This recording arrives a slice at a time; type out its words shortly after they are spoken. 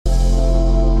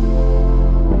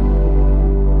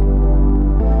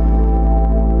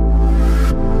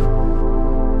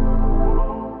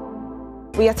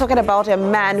We are talking about a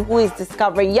man who is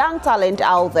discovering young talent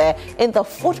out there in the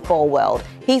football world.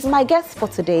 He's my guest for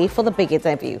today for the big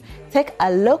interview. Take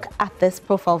a look at this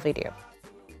profile video.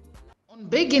 On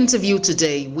Big Interview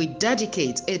today, we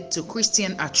dedicate it to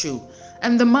Christian Atsu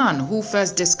and the man who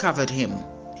first discovered him.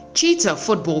 Cheetah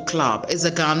Football Club is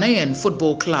a Ghanaian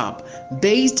football club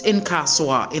based in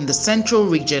Kaswa in the central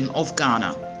region of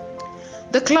Ghana.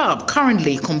 The club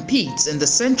currently competes in the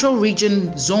Central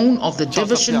Region Zone of the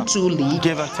Division 2 League,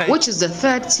 which is the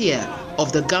third tier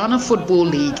of the Ghana Football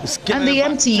League and the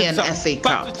MTN FA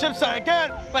Cup.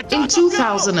 In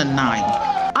 2009,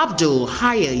 Abdul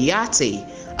Haya Yate,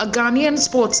 a Ghanaian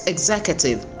sports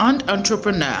executive and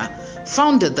entrepreneur,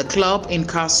 founded the club in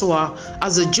Kaswa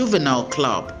as a juvenile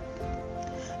club.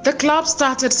 The club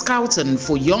started scouting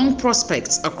for young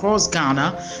prospects across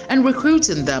Ghana and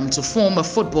recruiting them to form a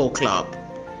football club.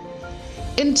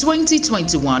 In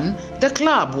 2021, the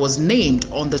club was named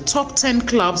on the top 10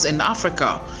 clubs in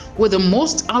Africa with the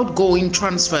most outgoing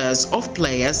transfers of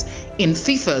players in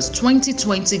FIFA's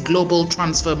 2020 Global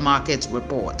Transfer Market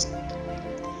Report.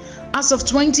 As of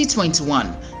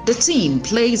 2021, the team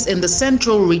plays in the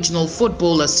Central Regional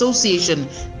Football Association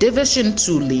Division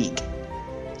 2 League.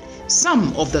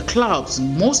 Some of the club's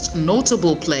most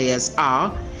notable players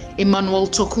are Emmanuel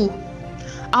Toku,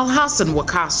 Alhassan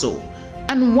Wakaso,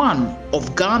 and one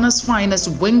of Ghana's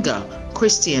finest winger,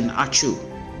 Christian Atsu.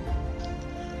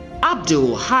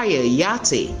 Abdul Haya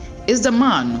Yate is the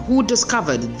man who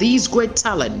discovered these great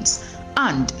talents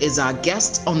and is our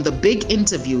guest on the Big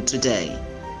Interview today.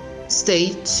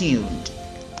 Stay tuned.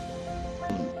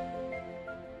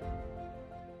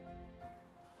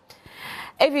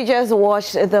 If you just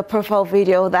watched the profile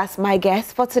video, that's my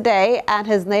guest for today, and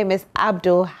his name is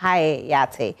Abdul Haya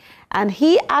Yate. And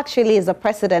he actually is the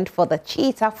president for the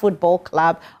Cheetah Football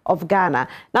Club of Ghana.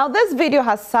 Now, this video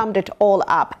has summed it all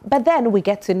up, but then we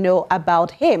get to know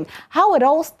about him, how it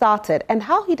all started, and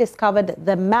how he discovered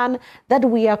the man that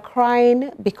we are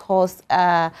crying because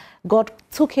God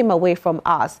took him away from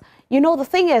us. You know, the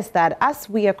thing is that as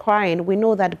we are crying, we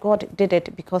know that God did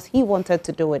it because he wanted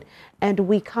to do it, and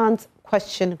we can't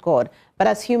question God. But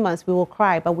as humans, we will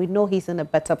cry, but we know he's in a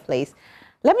better place.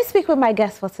 Let me speak with my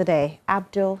guest for today.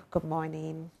 Abdul, good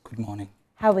morning. Good morning.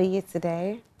 How are you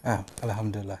today?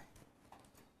 Alhamdulillah.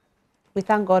 We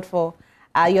thank God for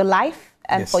your life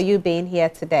and Yes. for you being here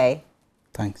today.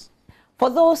 Thanks. For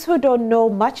those who don't know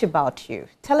much about you,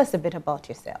 tell us a bit about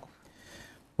yourself.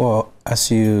 Well,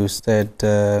 as you said,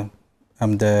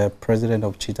 I'm the president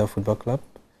of Cheetah Football Club.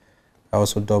 I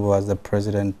also double as the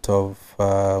president of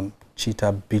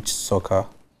Cheetah Beach Soccer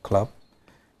Club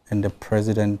and the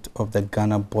president of the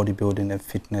Ghana Bodybuilding and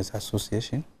Fitness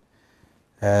Association.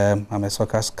 I'm a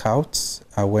soccer scout.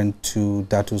 I went to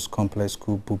Datu's Complex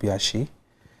School, Bubiashi,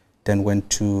 then went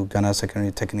to Ghana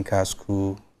Secondary Technical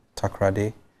School,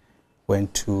 Takrade,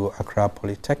 went to Accra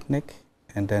Polytechnic,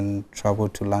 and then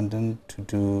traveled to London to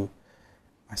do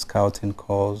my scouting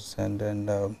course and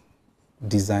then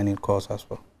designing course as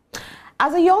well.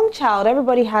 As a young child,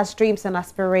 everybody has dreams and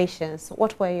aspirations.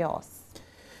 What were yours?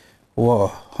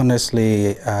 Well,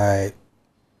 honestly, I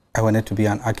wanted to be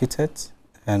an architect,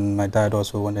 and my dad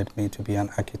also wanted me to be an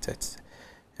architect.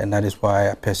 And that is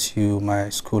why I pursued my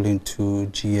schooling to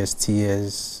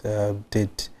GSTS,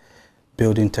 did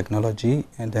building technology,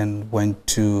 and then went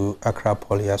to Accra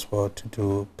Poly as well to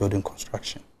do building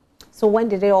construction. So when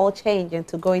did it all change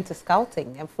into going to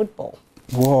scouting and football?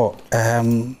 Well,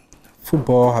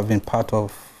 football have been part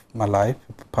of my life,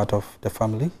 part of the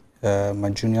family. My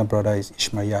junior brother is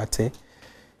Ishmael Yate.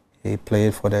 He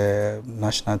played for the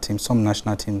national team, some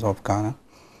national teams of Ghana.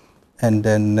 And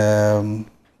then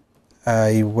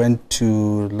I went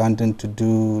to London to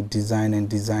do design and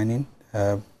designing.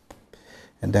 And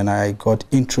then I got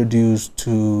introduced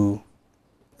to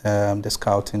the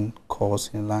scouting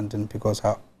course in London because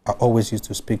I always used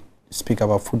to speak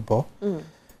about football.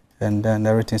 And then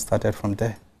everything started from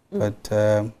there.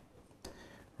 But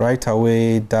right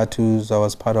away, Datu's, I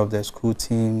was part of the school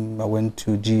team. I went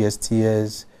to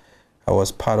GSTS. I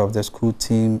was part of the school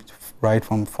team right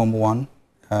from Form 1,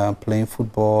 playing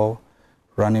football,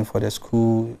 running for the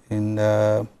school in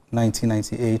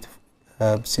 1998,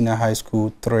 Senior High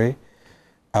School 3.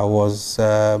 I was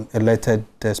elected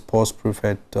the sports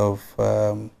prefect of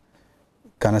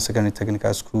Ghana Secondary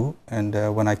Technical School. And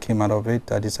when I came out of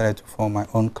it, I decided to form my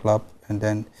own club. And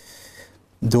then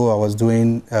though I was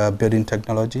doing building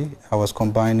technology, I was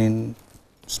combining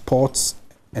sports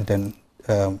and then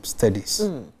studies.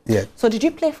 Yeah. So did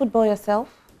you play football yourself?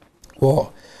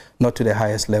 Well, not to the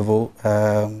highest level,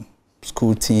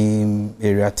 school team,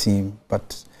 area team,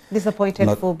 but disappointed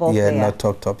not, football yeah, player. not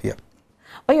top, yeah.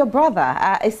 But your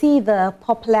brother, is he the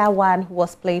popular one who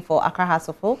was playing for Accra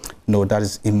Hasofo? No, that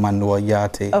is Emmanuel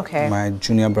Yate. Okay. My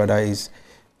junior brother is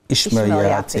Ishmael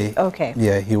Yate. Okay.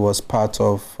 Yeah, he was part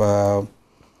of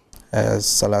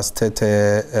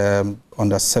Salastete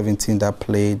under 17 that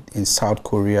played in South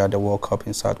Korea, the World Cup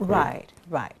in South Korea.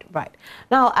 Right.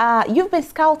 Now, you've been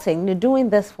scouting, doing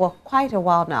this for quite a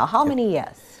while now. How many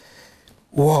years?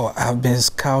 Well, I've been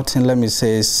scouting, let me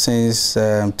say, since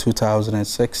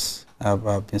 2006.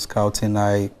 I've been scouting.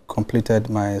 I completed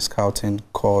my scouting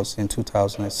course in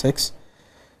 2006.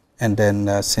 And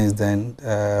then since then,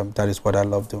 that is what I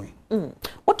love doing.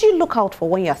 What do you look out for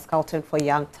when you're scouting for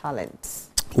young talents?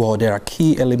 Well, there are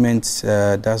key elements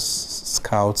that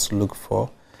scouts look for.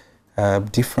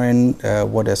 Different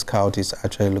what a scout is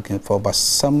actually looking for, but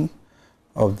some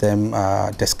of them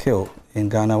are the skill. In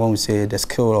Ghana, when we say the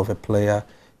skill of a player,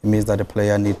 it means that the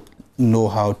player know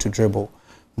how to dribble.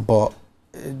 But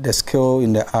the skill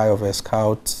in the eye of a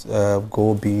scout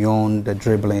go beyond the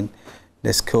dribbling.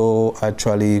 The skill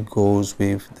actually goes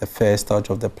with the first touch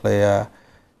of the player,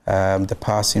 the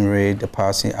passing rate, the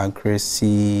passing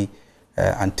accuracy,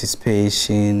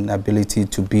 anticipation, ability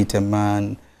to beat a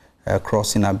man,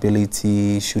 crossing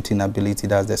ability, shooting ability,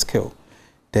 that's the skill.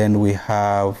 Then we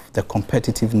have the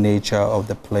competitive nature of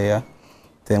the player.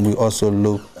 Then we also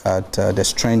look at the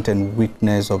strength and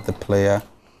weakness of the player.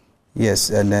 Yes,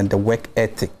 and then the work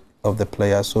ethic of the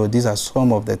player. So these are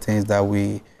some of the things that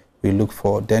we look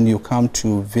for. Then you come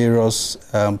to various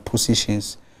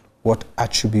positions, what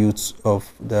attributes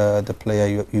of the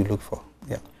player you look for.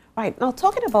 Yeah. Right, now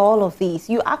talking about all of these,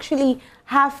 you actually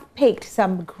have picked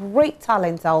some great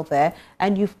talents out there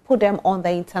and you've put them on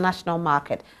the international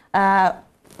market.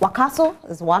 Wakaso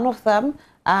is one of them,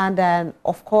 and then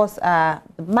of course the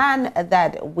man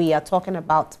that we are talking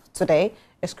about today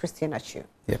is Christian Atsu.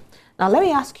 Yeah. Now let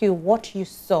me ask you what you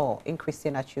saw in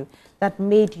Christian Atsu that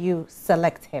made you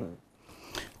select him.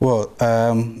 Well,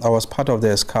 I was part of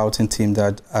the scouting team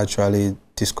that actually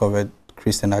discovered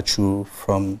Christian Atsu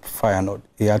from Feyenoord.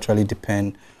 It actually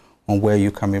depends on where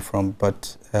you're coming from,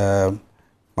 but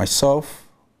myself,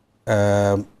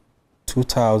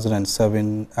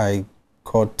 2007, I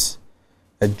got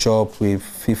a job with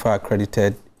FIFA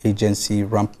accredited agency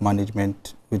Ramp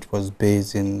Management, which was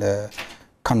based in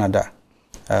Canada,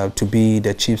 to be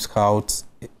the chief scout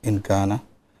in Ghana.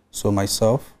 So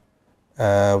myself,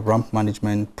 Ramp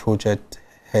Management project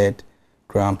head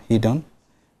Graham Hedon,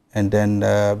 and then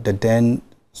the then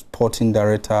sporting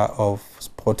director of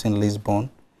Sporting Lisbon,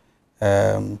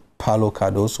 Paulo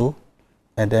Cardoso,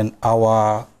 and then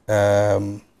our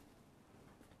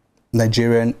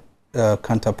Nigerian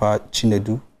counterpart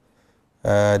Chinedu.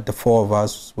 The four of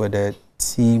us were the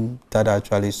team that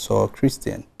actually saw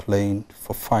Christian playing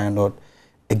for Feyenoord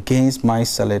against my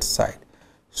select side.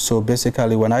 So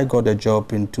basically, when I got the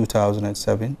job in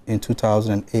 2007, in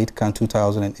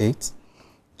 2008,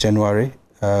 January,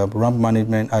 Ramp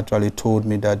Management actually told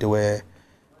me that they were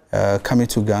coming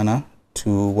to Ghana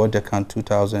to what they can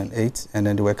 2008, and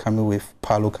then they were coming with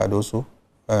Paulo Cardoso,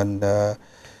 and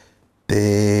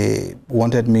they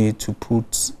wanted me to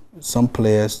put some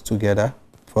players together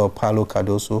for Paulo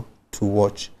Cardoso to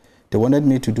watch. They wanted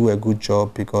me to do a good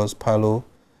job because Paulo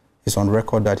is on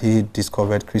record that he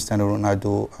discovered Cristiano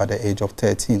Ronaldo at the age of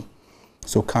 13.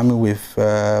 So coming with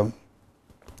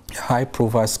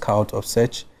high-profile scout of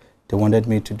such, they wanted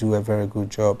me to do a very good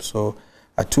job. So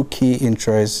I took key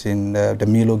interest in the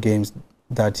Milo games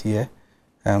that year,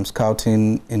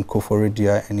 scouting in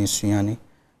Koforidua and in Sunyani.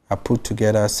 I put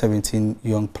together 17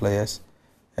 young players,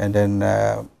 and then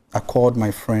I called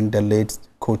my friend, the late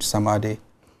Coach Samade,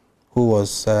 who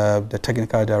was the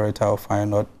technical director of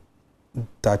Feyenoord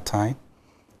that time,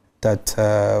 that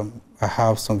I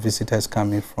have some visitors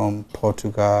coming from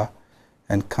Portugal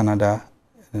and Canada,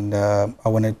 and I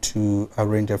wanted to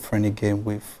arrange a friendly game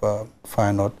with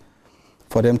Feyenoord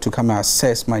for them to come and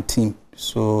assess my team.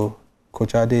 So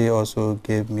Coach Ade also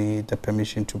gave me the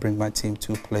permission to bring my team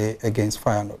to play against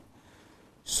Feyenoord.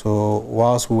 So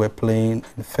whilst we were playing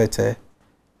in Fete,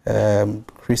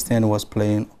 Christian was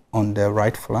playing on the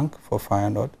right flank for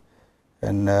Feyenoord,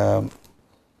 and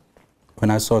when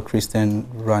I saw Christian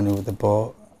running with the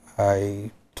ball,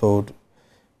 I told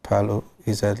Paulo,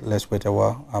 he said, let's wait a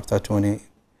while. After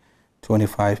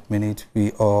 25 minutes,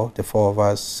 we all, the four of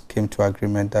us, came to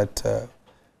agreement that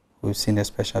we've seen a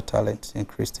special talent in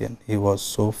Christian. He was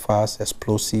so fast,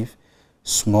 explosive,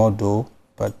 small though,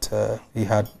 but he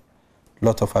had a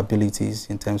lot of abilities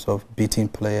in terms of beating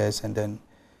players. And then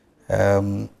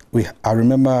I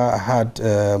remember I had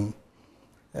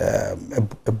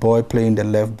a boy playing the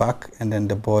left back, and then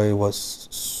the boy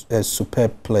was a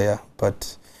superb player,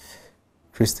 but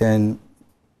Christian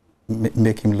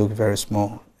make him look very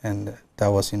small, and that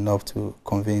was enough to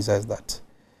convince us that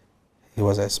he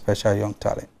was a special young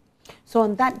talent. So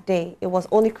on that day, it was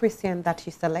only Christian that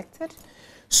you selected?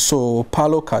 So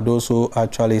Paulo Cardoso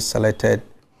actually selected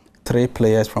 3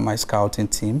 players from my scouting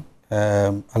team.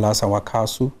 Alasa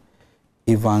Wakasu,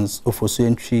 Evans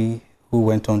Ofosuentri, who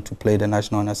went on to play the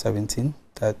National Under 17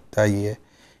 that year.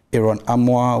 Aaron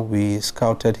Amwa, we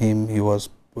scouted him. He was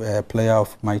a player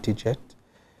of Mighty Jet.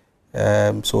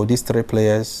 So these 3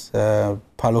 players,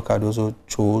 Paulo Cardoso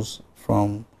chose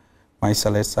from my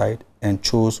select side and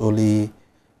chose only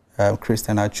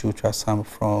Christian Atsu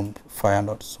from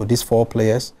Feyenoord. So these 4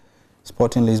 players,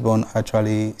 Sporting Lisbon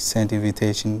actually sent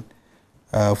invitation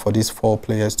for these 4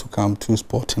 players to come to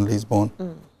Sporting Lisbon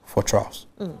for trials.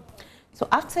 So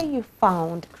after you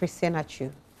found Christian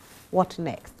Atsu, what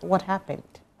next? What happened?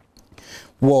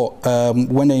 Well,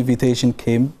 when the invitation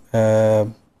came, I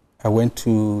went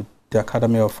to the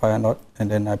Academy of Feyenoord,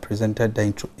 and then I presented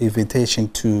the invitation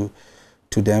to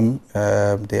them.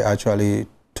 They actually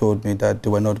told me that they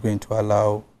were not going to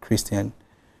allow Christian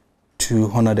to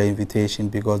honor the invitation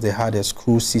because they had a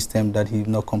school system that he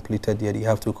not completed yet. He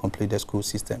have to complete the school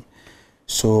system.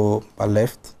 So I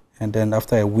left, and then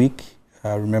after a week,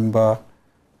 I remember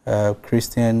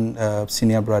Christian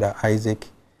senior brother Isaac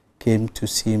came to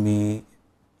see me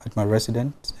at my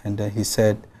residence, and then he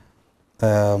said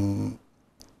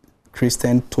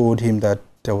Christian told him that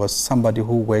there was somebody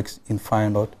who works in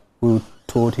Feyenoord who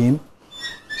told him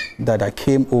that I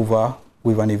came over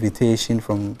with an invitation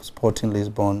from Sporting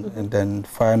Lisbon, and then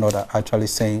Feyenoord are actually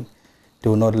saying they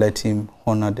will not let him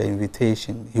honor the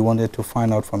invitation. He wanted to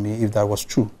find out from me if that was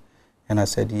true, and I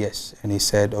said yes. And he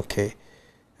said, okay,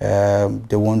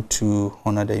 they want to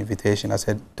honor the invitation. I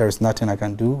said, there is nothing I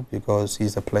can do because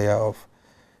he's a player of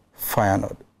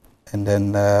Feyenoord. And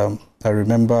then I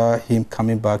remember him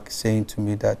coming back saying to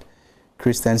me that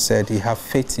Christian said he have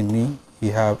faith in me.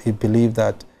 He believed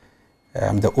that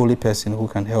I'm the only person who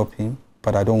can help him,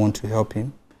 but I don't want to help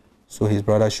him. So his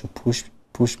brother should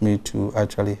push me to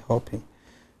actually help him.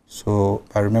 So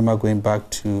I remember going back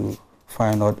to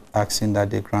Feyenoord asking that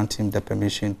they grant him the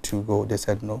permission to go. They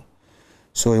said no.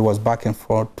 So it was back and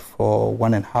forth for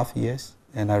 1.5 years.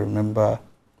 And I remember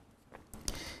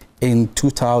in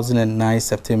 2009,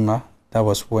 September, that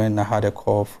was when I had a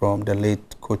call from the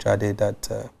late Coach Ade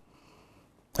that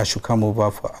I should come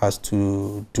over for us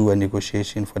to do a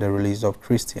negotiation for the release of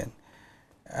Christian.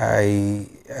 I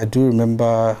do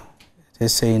remember they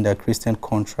saying that Christian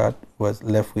contract was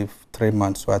left with 3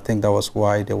 months, so I think that was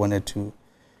why they wanted to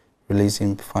release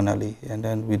him finally. And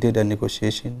then we did a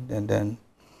negotiation, and then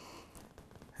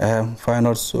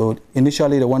Feyenoord. So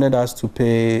initially they wanted us to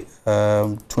pay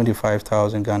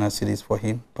 25,000 Ghana cedis for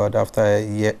him, but after a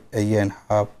year and a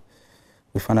half,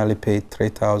 we finally paid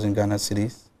 3,000 Ghana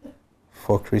cedis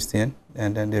for Christian,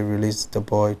 and then they released the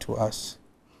boy to us.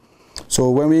 So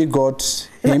when we got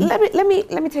him... Let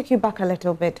me take you back a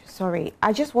little bit. Sorry.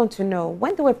 I just want to know,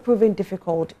 when they were proving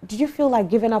difficult, did you feel like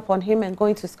giving up on him and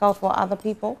going to scout for other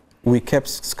people? We kept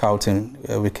scouting,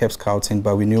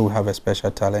 but we knew we have a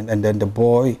special talent. And then the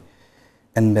boy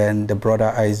and then the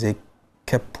brother Isaac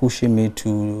kept pushing me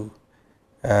to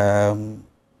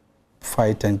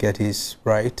fight and get his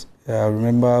right. I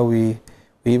remember we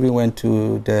even went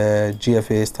to the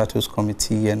GFA status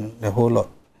committee and the whole lot.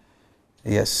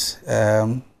 Yes.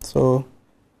 So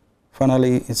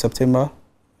finally in September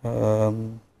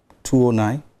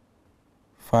 2009,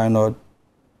 Feyenoord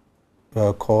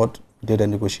called, did a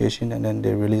negotiation, and then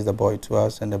they released the boy to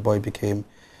us, and the boy became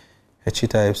a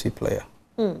Cheetah FC player.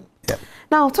 Yeah.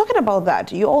 Now, talking about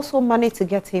that, you also managed to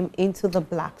get him into the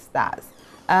Black Stars.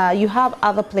 You have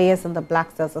other players in the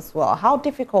Black Stars as well. How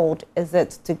difficult is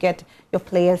it to get your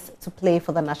players to play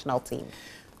for the national team?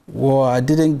 Well, I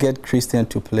didn't get Christian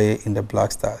to play in the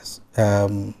Black Stars.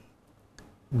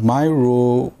 My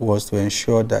role was to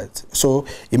ensure that, so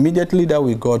immediately that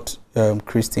we got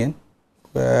Christian,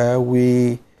 I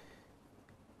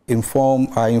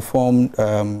informed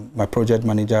my project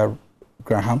manager,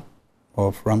 Graham,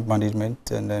 of Ramp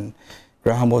Management, and then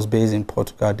Graham was based in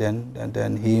Portugal then, and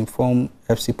then he informed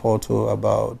FC Porto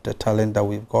about the talent that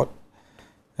we've got,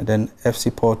 and then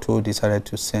FC Porto decided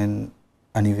to send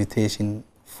an invitation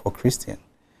for Christian.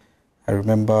 I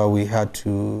remember we had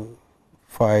to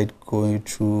fight going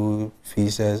through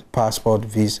visas, passport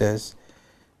visas,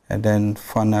 and then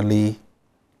finally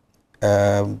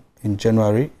in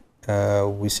January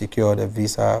we secured a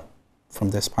visa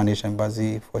from the Spanish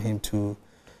embassy for him to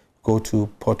go to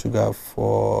Portugal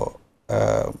for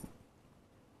the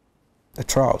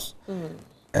trials.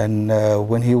 And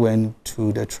when he went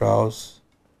to the trials,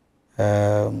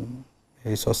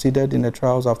 He succeeded in the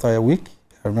trials after a week.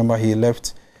 I remember he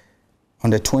left on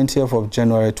the 20th of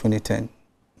January 2010.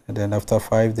 And then after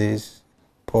 5 days,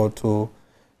 Porto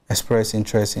expressed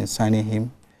interest in signing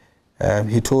him.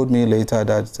 He told me later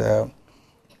that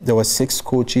there were 6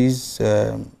 coaches,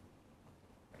 and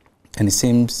it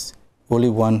seems only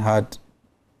one had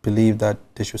believed that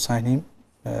they should sign him.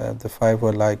 The 5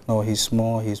 were like, no, he's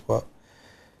small, he's what?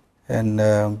 And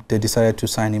they decided to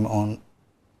sign him on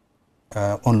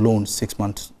loan,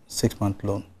 6-month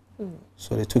loan.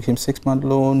 So they took him 6-month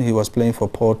loan. He was playing for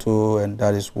Porto, and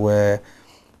that is where,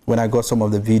 when I got some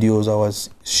of the videos, I was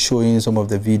showing some of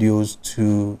the videos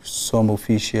to some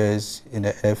officials in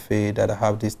the FA that I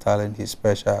have this talent, he's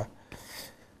special.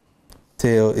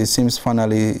 Till it seems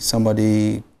finally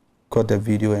somebody got the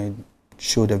video and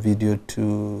showed the video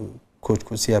to Coach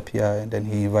Kusiapia, and then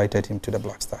he invited him to the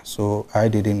Black Star. So I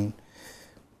didn't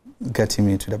get him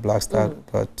into the Black Star,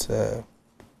 but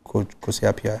Coach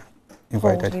Kusiapia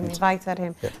invited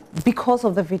him. Yeah. Because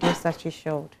of the videos that you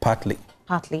showed? Partly.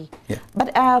 Yeah.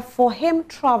 But for him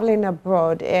traveling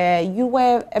abroad, you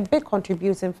were a big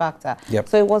contributing factor. Yep.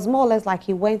 So it was more or less like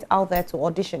he went out there to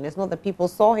audition. It's not that people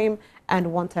saw him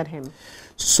and wanted him.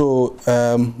 So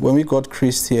when we got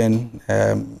Christian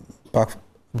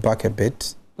back a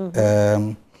bit,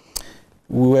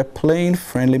 we were playing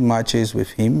friendly matches with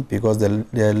him because the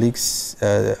leagues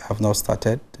have not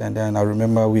started. And then I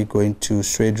remember we going to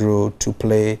Straight Road to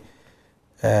play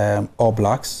All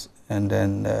Blacks. And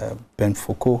then Ben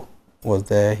Foucault was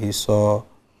there. He saw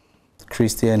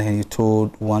Christian and he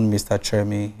told one Mr.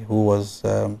 Chermy, who was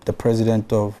the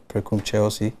president of Precum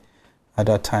Chelsea at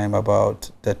that time, about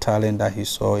the talent that he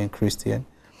saw in Christian.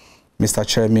 Mr.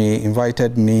 Chermy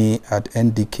invited me at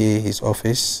NDK, his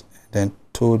office, then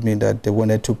told me that they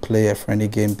wanted to play a friendly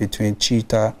game between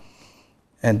Cheetah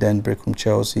and then Precum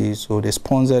Chelsea. So they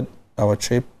sponsored our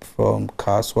trip from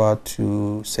Kaswa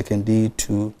to Sekondi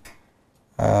to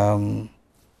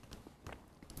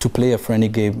play a friendly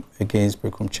game against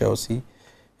Precum Chelsea.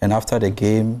 And after the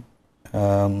game,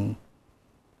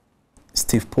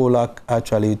 Steve Pollack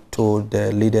actually told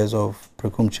the leaders of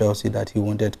Precum Chelsea that he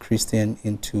wanted Christian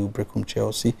into Precum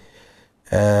Chelsea.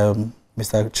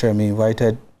 Mr. Chairman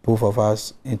invited both of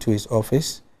us into his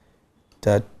office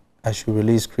that I should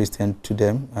release Christian to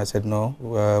them. I said, no,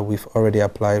 we've already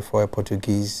applied for a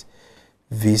Portuguese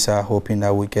visa, hoping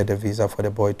that we get a visa for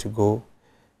the boy to go.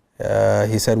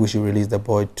 He said we should release the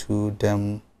boy to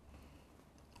them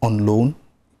on loan.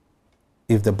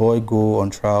 If the boy go on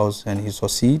trials and he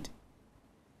succeed,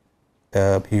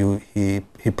 he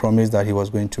promised that he was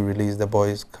going to release the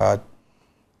boy's card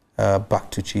back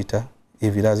to Cheetah.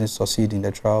 If he doesn't succeed in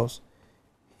the trials,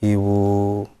 he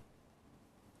will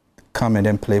come and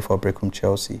then play for Precum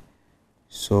Chelsea.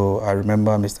 So I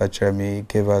remember Mr. Chermy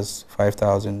gave us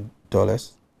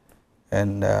 $5,000,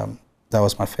 and that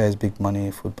was my first big money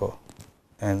in football.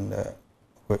 And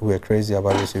we were crazy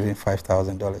about receiving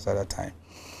 $5,000 at that time.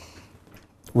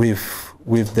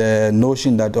 With the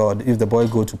notion that if the boy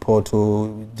go to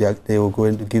Porto, they will go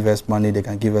and give us money, they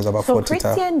can give us about 40,000.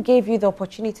 So Christian gave you the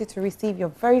opportunity to receive your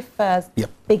very first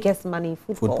biggest money in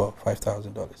football.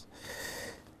 $5,000.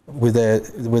 With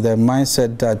the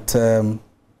mindset that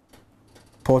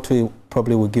Porto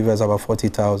probably will give us about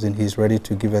 40,000. He's ready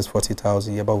to give us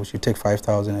 40,000, yeah, but we should take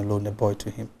 5,000 and loan the boy to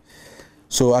him.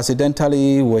 So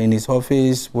accidentally, we're in his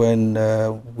office when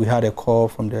we had a call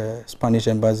from the Spanish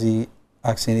embassy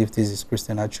asking if this is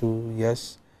Christian Atsu,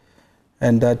 yes,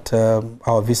 and that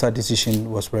our visa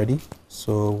decision was ready.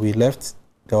 So we left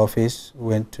the office,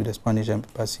 went to the Spanish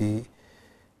embassy,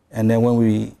 and then when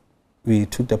we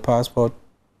took the passport,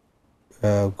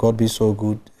 God be so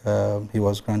good, he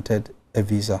was granted a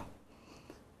visa,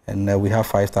 and we have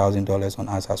 $5,000 on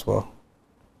us as well.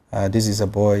 This is a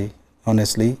boy,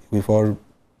 honestly, with all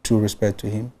due respect to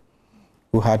him,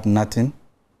 who had nothing.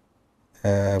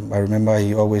 I remember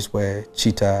he always wear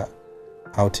Cheetah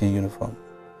outing uniform.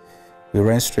 We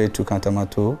ran straight to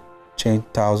Cantamato, changed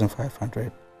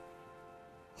 1,500.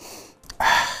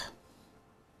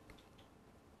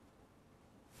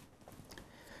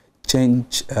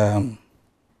 Changed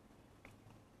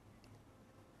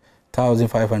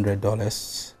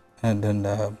 $1,500, and then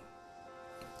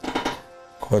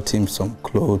got him some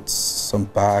clothes, some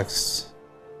bags,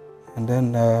 and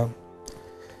then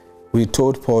we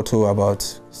told Porto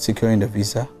about securing the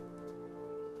visa.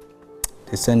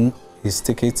 They sent his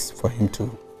tickets for him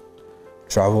to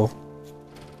travel.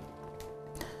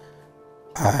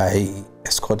 I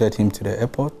escorted him to the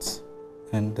airport,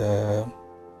 and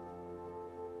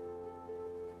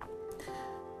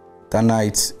that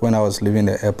night when I was leaving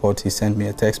the airport, he sent me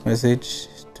a text message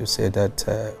to say that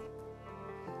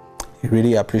He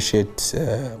really appreciates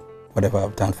whatever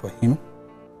I've done for him.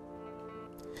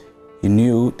 He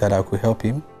knew that I could help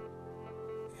him.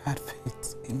 He had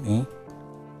faith in me.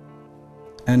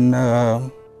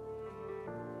 And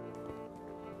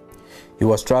he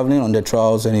was traveling on the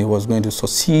trials and he was going to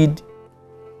succeed.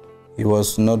 He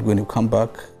was not going to come back.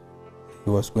 He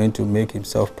was going to make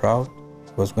himself proud.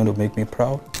 He was going to make me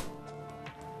proud.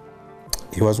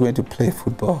 He was going to play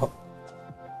football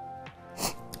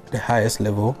at the highest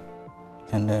level,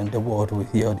 and then the world will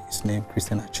hear his name,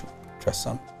 Christian Atsu. Trust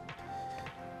him.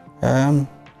 And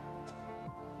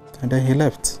then he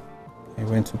left. He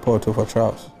went to Porto for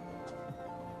trials.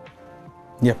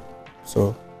 Yep.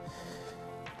 So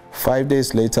 5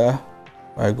 days later,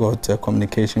 I got a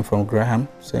communication from Graham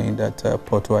saying that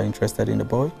Porto are interested in the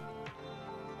boy.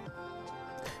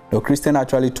 No, Christian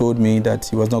actually told me that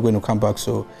he was not going to come back,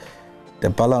 so the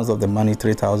balance of the money,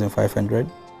 3,500,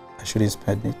 I shouldn't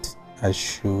spend it. I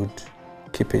should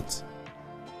keep it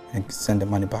and send the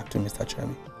money back to Mr.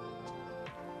 Chairman.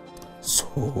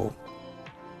 So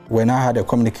when I had a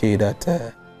communique that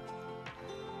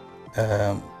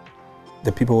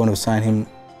the people want to sign him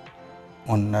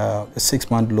on a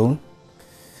 6-month loan,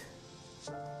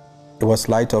 it was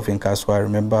light off in Kaswa, I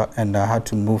remember, and I had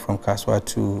to move from Kaswa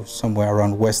to somewhere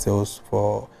around West Hills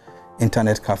for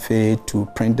internet cafe to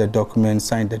print the document,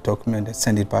 sign the document, and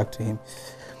send it back to him.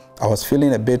 I was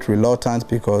feeling a bit reluctant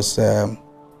because I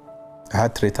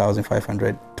had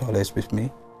 $3,500 with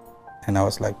me, and I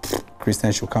was like,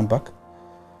 Christian should come back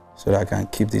so that I can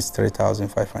keep this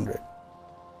 3,500.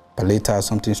 But later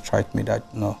something struck me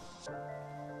that no,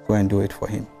 go and do it for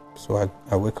him. So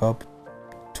I wake up,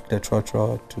 took the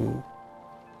trotro to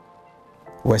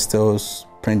West Hills,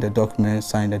 print the document,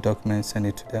 sign the document, send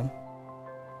it to them.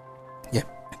 Yeah,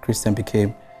 Christian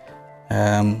became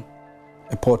a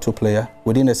Porto player.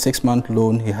 Within a 6-month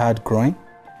loan, he had growing,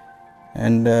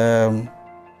 and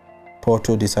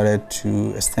Porto decided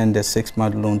to extend the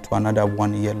 6-month loan to another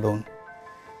 1-year loan.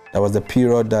 That was the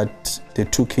period that they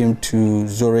took him to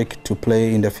Zurich to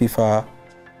play in the FIFA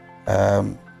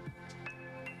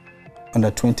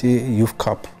Under-20 Youth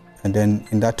Cup. And then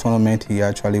in that tournament, he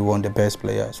actually won the best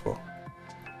player as well.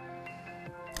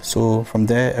 So from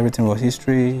there, everything was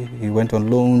history. He went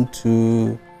on loan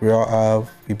to Real Ave.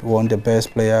 He won the best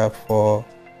player for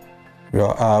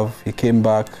Real Ave. He came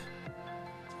back.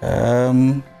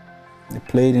 He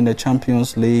played in the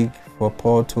Champions League for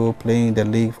Porto, playing the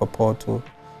league for Porto.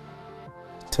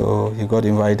 So he got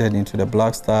invited into the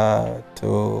Black Star.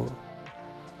 To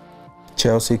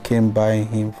Chelsea came buying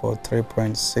him for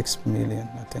 3.6 million,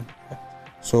 I think.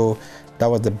 So that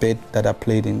was the bit that I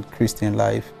played in Christian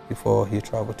life before he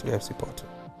traveled to FC Porto.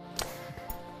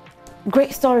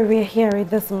 Great story we're hearing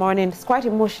this morning. It's quite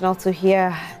emotional to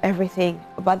hear everything.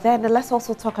 But then let's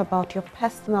also talk about your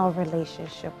personal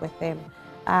relationship with him.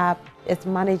 As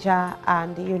manager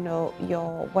and, you know,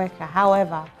 your worker.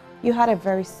 However, you had a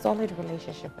very solid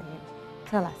relationship with him.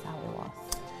 Tell us how it was.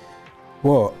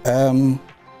 Well,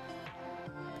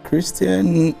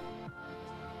 Christian,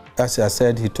 as I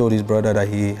said, he told his brother that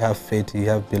he had faith, he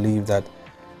had believed that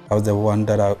I was the one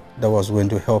that was going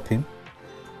to help him.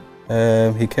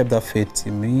 He kept that faith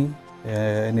in me.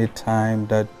 Anytime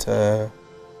that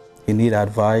he needed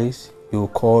advice, he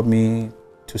would call me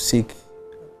to seek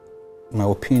my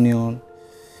opinion.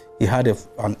 He had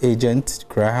an agent.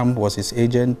 Graham was his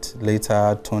agent.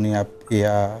 Later, Tony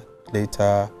Appiah.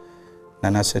 Later,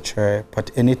 Nana Seche.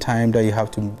 But anytime that you have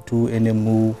to do any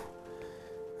move,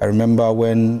 I remember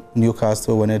when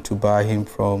Newcastle wanted to buy him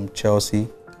from Chelsea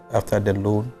after the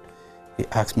loan, he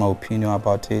asked my opinion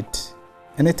about it.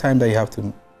 Anytime that you have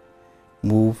to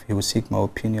move, he would seek my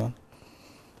opinion.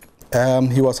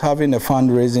 He was having a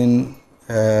fundraising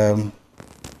in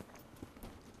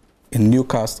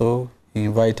Newcastle. He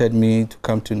invited me to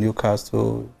come to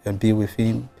Newcastle and be with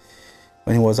him.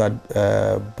 When he was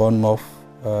at Bournemouth,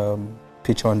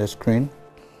 picture on the screen,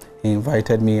 he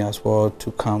invited me as well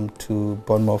to come to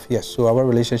Bournemouth. Yes, so our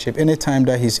relationship, anytime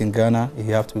that he's in Ghana,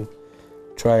 he have to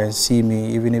try and see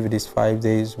me, even if it is 5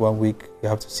 days, 1 week, you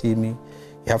have to see me.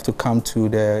 You have to come to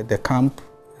the camp,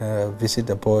 visit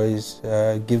the boys,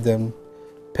 give them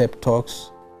pep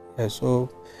talks. Yeah, so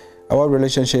our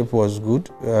relationship was good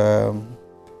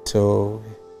till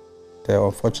the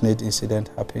unfortunate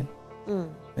incident happened.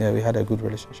 Yeah, we had a good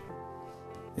relationship.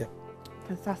 Yeah.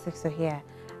 Fantastic to hear.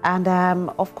 And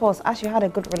of course, as you had a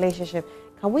good relationship,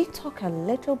 can we talk a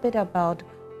little bit about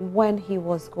when he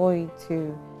was going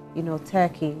to, you know,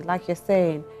 Turkey? Like you're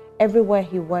saying, everywhere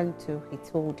he went to, he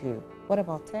told you. What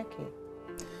about Turkey?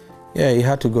 Yeah, he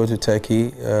had to go to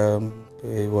Turkey.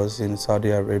 He was in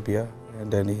Saudi Arabia, and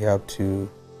then he had to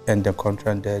end the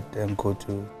contract there and go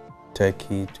to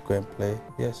Turkey to go and play.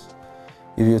 Yes.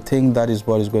 If you think that is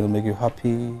what is going to make you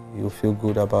happy, you feel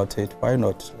good about it, why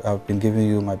not? I've been giving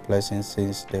you my blessings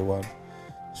since day one.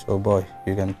 So boy,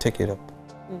 you can take it up.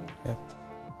 Yeah.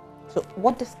 So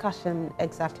what discussion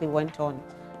exactly went on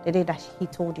the day that he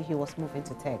told you he was moving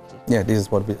to Turkey? Yeah, this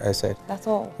is what I said. That's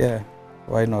all? Yeah,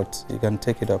 why not? You can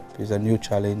take it up. It's a new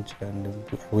challenge and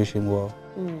I wish him well.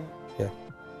 Yeah.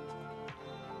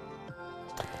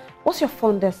 What's your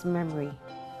fondest memory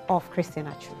of Christian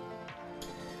Atsu?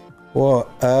 Well,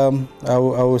 I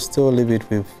will still leave it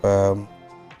with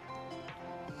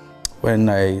when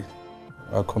I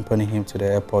accompanied him to the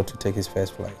airport to take his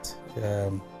first flight.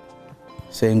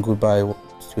 Saying goodbye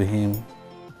to him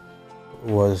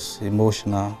was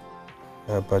emotional,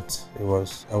 but I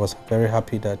was very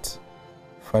happy that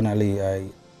finally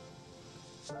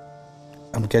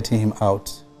I'm getting him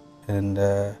out. And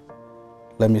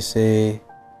let me say,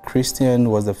 Christian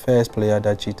was the first player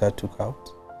that Cheetah took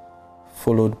out,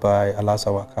 followed by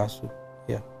Alasa Wakasu.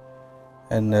 Yeah.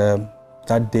 And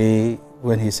that day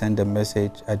when he sent the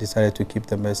message, I decided to keep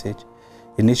the message.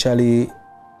 Initially,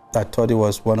 I thought it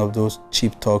was one of those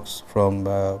cheap talks from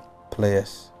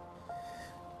players.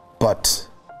 But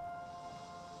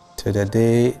to the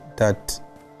day that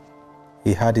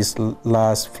he had his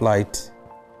last flight,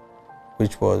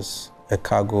 which was a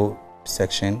cargo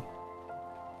section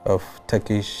of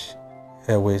Turkish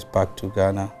Airways back to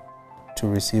Ghana to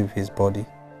receive his body,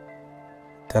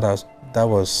 that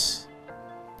was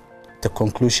the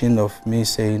conclusion of me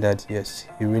saying that yes,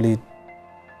 he really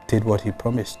did what he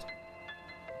promised.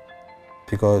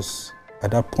 Because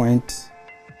at that point,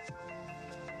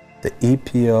 the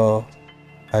EPL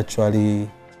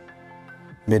actually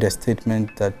made a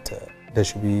statement that there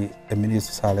should be a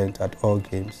minute's silence at all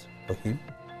games for him.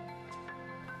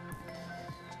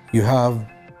 You have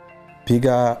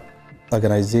bigger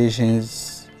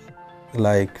organizations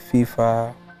like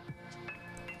FIFA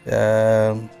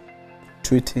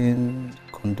tweeting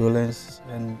condolence,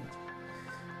 and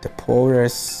the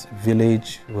poorest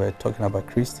village were talking about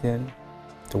Christian,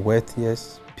 the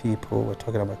wealthiest people were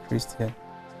talking about Christian,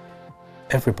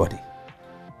 everybody.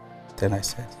 Then I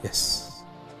said, yes,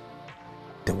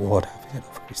 the world have heard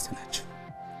of Christian Atsu.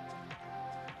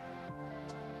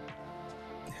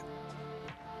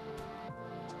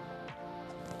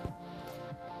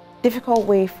 Difficult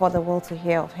way for the world to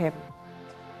hear of him,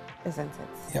 isn't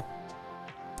it? Yep.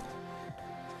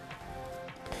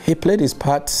 He played his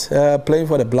part, playing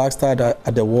for the Black Star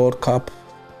at the World Cup,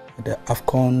 the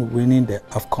AFCON, winning the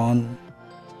AFCON,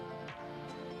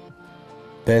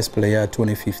 best player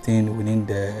 2015, winning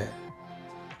the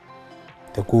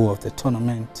goal of the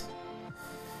tournament.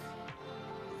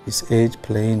 His age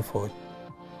playing for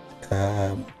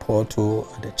Porto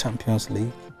at the Champions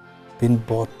League, being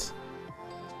bought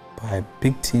by a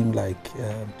big team like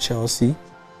Chelsea.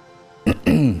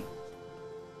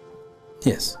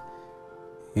 Yes,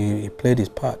 he played his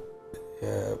part.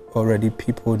 Already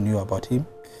people knew about him.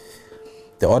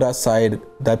 The other side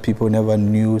that people never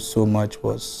knew so much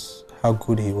was how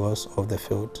good he was off the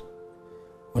field.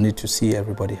 Only to see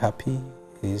everybody happy.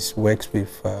 He works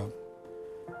with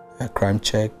a crime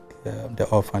check, the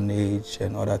orphanage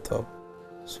and other stuff.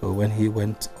 So when he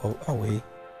went away,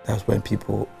 that's when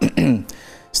people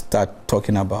start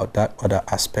talking about that other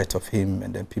aspect of him,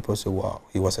 and then people say, wow,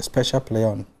 he was a special player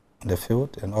on the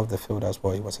field, and off the field as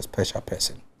well, he was a special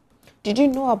person. Did you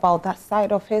know about that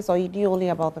side of his, or you knew only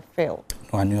about the field?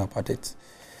 No, I knew about it,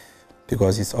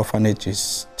 because his orphanage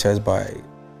is just by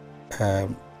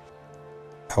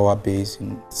our base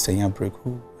in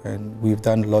Senyabreku, and we've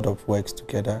done a lot of works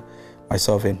together.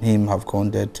 Myself and him have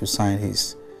gone there to sign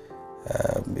his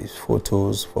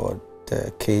photos for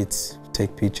the kids,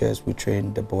 take pictures. We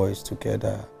train the boys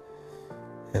together.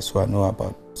 So I know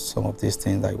about some of these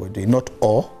things that we're doing. Not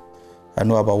all. I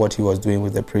know about what he was doing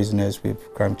with the prisoners,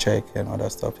 with crime check and other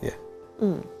stuff here.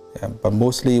 Yeah, but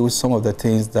mostly with some of the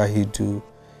things that he do,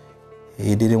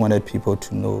 he didn't want people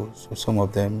to know. So some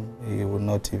of them, he would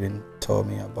not even tell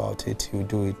me about it. He would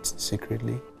do it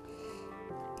secretly.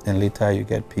 And later you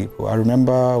get people. I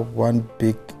remember one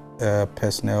big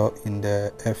personnel in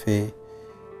the FA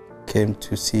came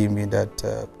to see me that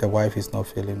the wife is not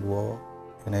feeling well,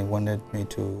 and they wanted me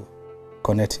to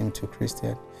connect him to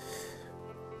Christian.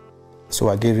 So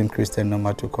I gave him Christian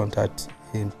number to contact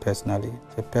him personally.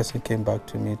 The person came back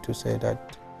to me to say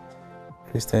that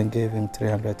Christian gave him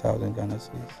 300,000 Ghana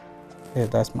cedis. Yeah,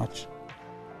 that's much.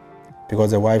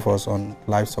 Because the wife was on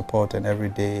life support and every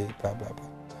day, blah, blah, blah.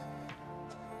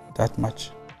 That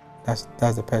much. That's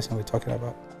the person we're talking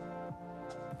about.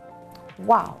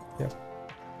 Wow. Yeah.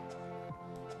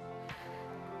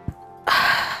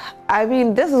 I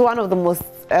mean, this is one of the most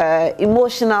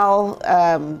emotional,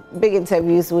 big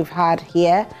interviews we've had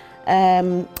here.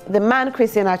 The man,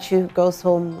 Christian Atsu, goes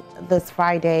home this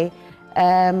Friday.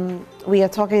 We are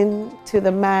talking to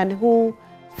the man who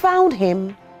found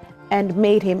him and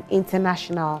made him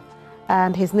international.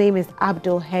 And his name is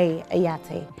Abdul-Hai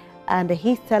Ayate. And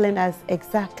he's telling us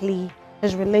exactly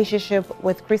his relationship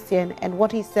with Christian. And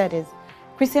what he said is,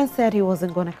 Christian said he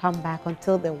wasn't going to come back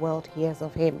until the world hears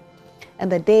of him.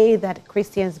 And the day that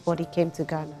Christian's body came to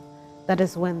Ghana, that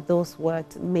is when those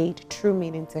words made true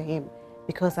meaning to him.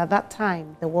 Because at that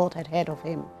time, the world had heard of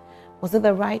him. Was it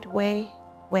the right way?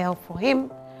 Well, for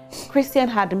him, Christian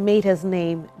had made his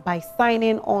name by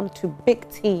signing on to big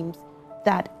teams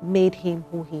that made him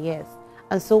who he is.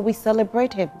 And so we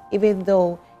celebrate him, even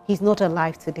though he's not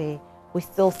alive today. We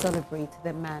still celebrate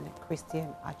the man, Christian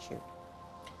Atsu.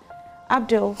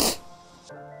 Abdul,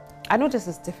 I know this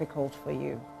is difficult for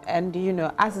you. And, you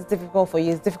know, as it's difficult for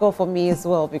you, it's difficult for me as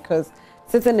well, because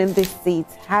sitting in this seat,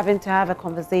 having to have a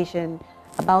conversation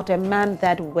about a man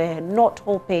that we're not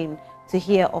hoping to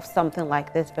hear of something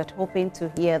like this, but hoping to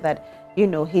hear that, you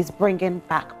know, he's bringing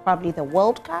back probably the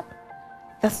World Cup.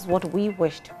 This is what we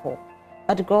wished for.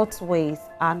 But God's ways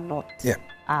are not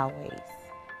our ways.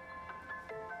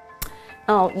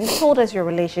 Now, you've told us your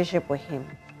relationship with him.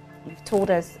 You've told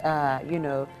us,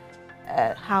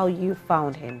 how you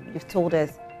found him. You've told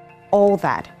us all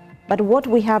that. But what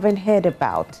we haven't heard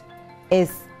about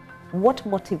is what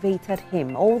motivated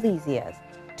him all these years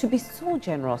to be so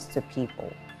generous to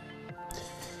people.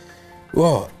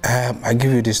 Well, I'll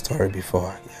give you this story before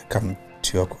I come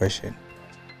to your question.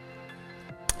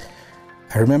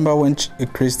 I remember when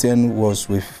Christian was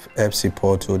with FC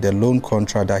Porto, the loan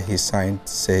contract that he signed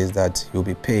says that he'll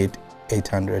be paid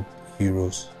 800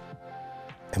 euros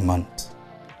a month.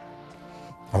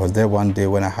 I was there one day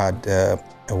when I had a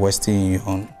Western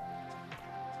Union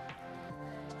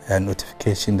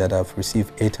notification that I've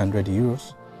received 800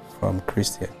 euros from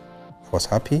Christian. I was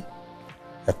happy.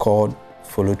 I called,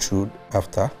 followed through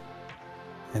after,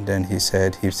 and then he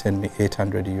said he sent me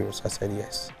 800 euros. I said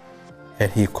yes. And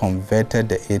he converted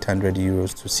the 800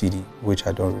 euros to CD, which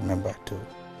I don't remember too.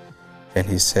 And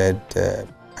he said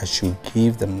I should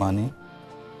give the money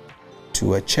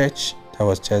to a church that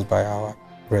was chaired by our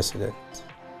resident.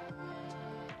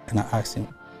 And I asked him,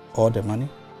 all the money?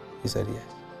 He said yes.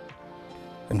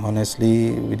 And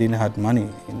honestly, we didn't have money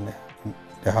in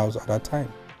the house at that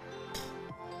time.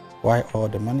 Why all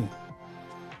the money?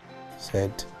 He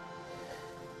said,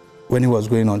 when he was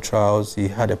going on trials, he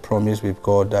had a promise with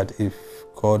God that if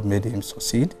God made him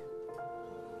succeed,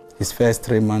 his first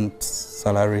 3 months'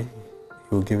 salary,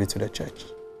 he will give it to the church.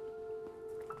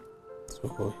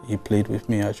 So he played with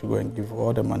me, I should go and give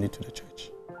all the money to the church.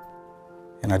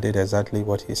 And I did exactly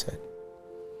what he said.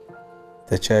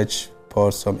 The church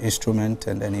bought some instrument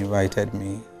and then invited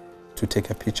me to take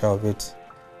a picture of it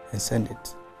and send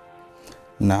it.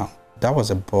 Now, that was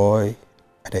a boy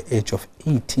at the age of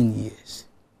 18 years.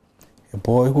 A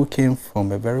boy who came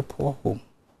from a very poor home.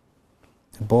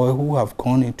 A boy who have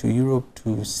gone into Europe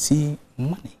to see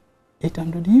money,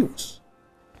 800 euros.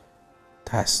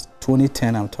 That's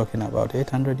 2010, I'm talking about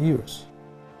 800 euros.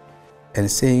 And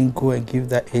saying, go and give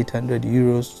that 800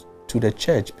 euros to the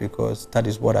church because that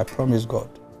is what I promised God.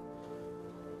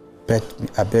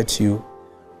 I bet you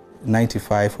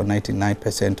 95 or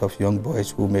 99% of young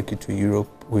boys who make it to Europe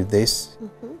with this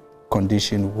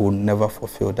condition will never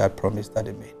fulfill that promise that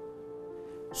they made.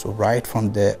 So right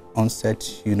from the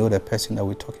onset, you know the person that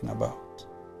we're talking about.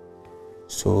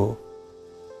 So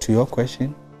to your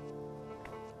question,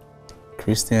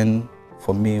 Christian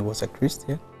for me was a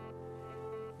Christian.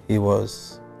 He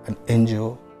was an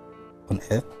angel on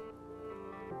earth.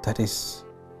 That is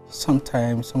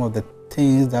sometimes some of the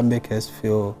things that make us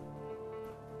feel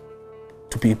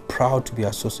to be proud to be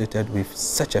associated with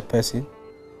such a person.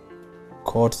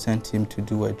 God sent him to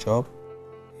do a job.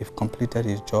 He completed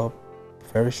his job,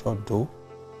 very short though,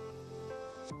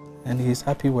 and he's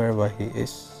happy wherever he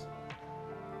is.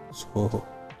 So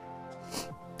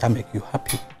that makes you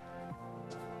happy.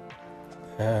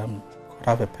 God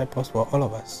have a purpose for all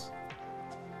of us.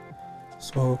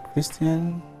 So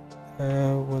Christian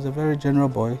was a very general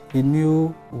boy. He knew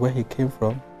where he came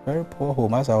from, very poor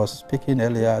home. As I was speaking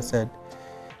earlier, I said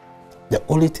the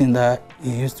only thing that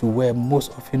he used to wear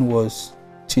most often was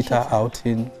Cheetah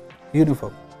outing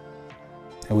uniform.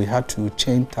 And we had to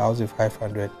change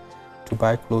 1,500 to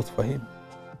buy clothes for him.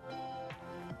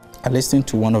 I listened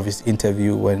to one of his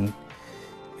interviews when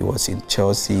he was in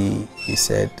Chelsea. He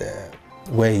said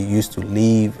where he used to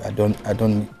live, I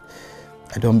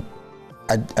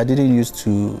didn't used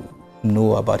to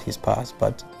know about his past,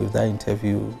 but with that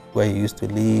interview where he used to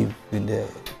live in the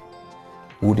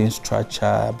wooden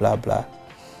structure, blah, blah.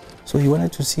 So he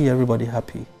wanted to see everybody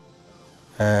happy.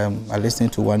 I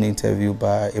listened to one interview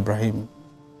by Ibrahim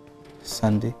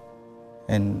Sunday,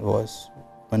 and was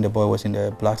when the boy was in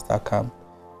the Black Star camp,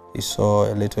 he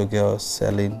saw a little girl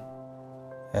selling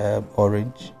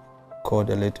orange, called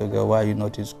the little girl, "Why are you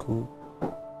not in school?"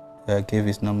 Gave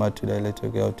his number to the little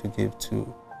girl to give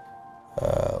to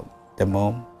the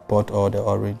mom, bought all the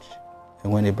orange.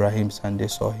 And when Ibrahim Sunday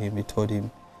saw him, he told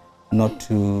him not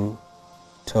to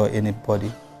tell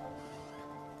anybody.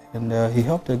 And he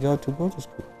helped the girl to go to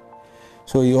school.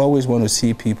 So you always want to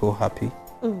see people happy.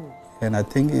 And I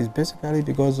think it's basically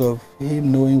because of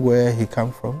him knowing where he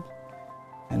comes from.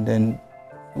 And then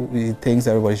he thinks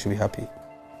everybody should be happy.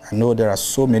 I know there are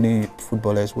so many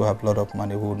footballers who have a lot of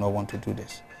money who will not want to do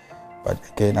this. But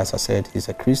again, as I said, he's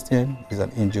a Christian, he's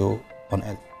an angel on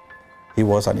earth. He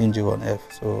was an angel on earth,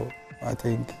 so I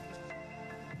think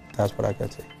that's what I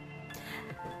can say.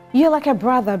 You're like a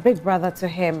brother, big brother to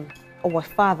him, or a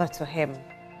father to him.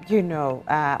 You know,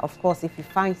 of course, if you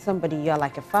find somebody, you're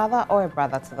like a father or a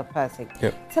brother to the person.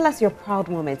 Yep. Tell us your proud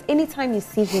moments. Anytime you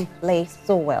see him play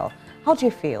so well, how do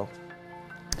you feel?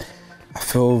 I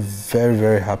feel very,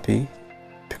 very happy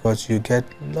because you get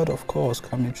a lot of calls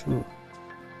coming through.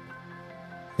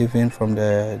 Even from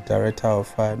the director of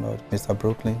Fire North, Mr.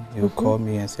 Brooklyn, he'll call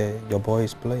me and say, "Your boy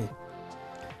is playing."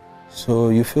 So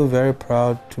you feel very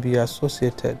proud to be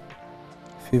associated.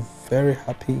 You feel very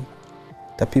happy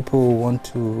that people want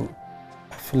to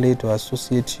affiliate or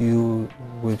associate you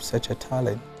with such a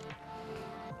talent.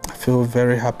 I feel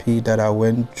very happy that I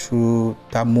went through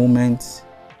that moment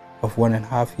of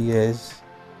 1.5 years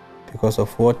because of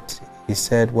what he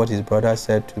said, what his brother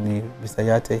said to me, "Mr.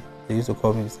 Yate," they used to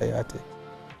call me Mr. Yate.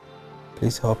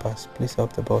 "Please help us, please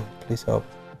help the boy, please help."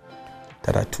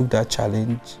 That I took that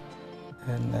challenge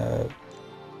and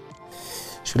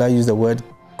should I use the word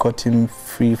got him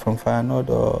free from Fire North,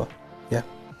 or yeah.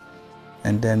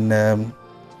 And then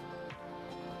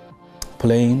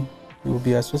playing, you will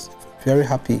be very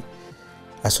happy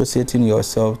associating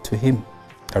yourself to him.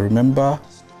 I remember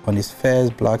on his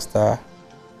first Black Star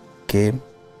game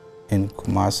in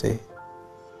Kumasi,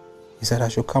 he said I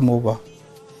should come over.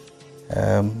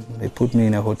 They put me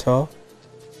in a hotel.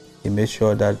 He made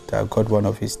sure that I got one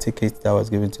of his tickets that was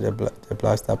given to the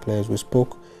Black Star players. We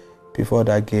spoke before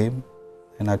that game,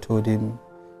 and I told him,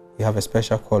 "You have a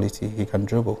special quality, he can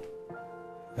dribble.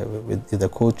 If the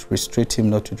coach restricts him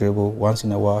not to dribble, once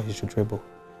in a while he should dribble.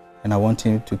 And I want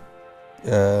him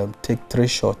to take 3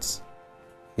 shots.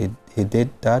 He did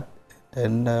that,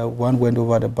 and one went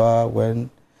over the bar, went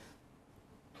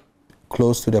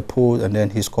close to the post, and then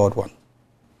he scored one.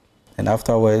 And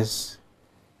afterwards,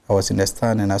 I was in the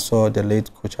stand and I saw the late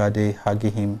Coach Ade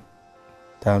hugging him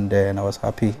down there, and I was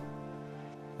happy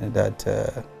that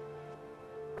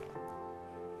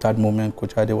that moment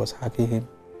Coach Ade was hugging him,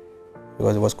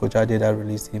 because it was Coach Ade that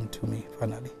released him to me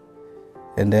finally.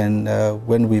 And then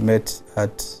when we met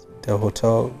at the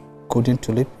hotel Golden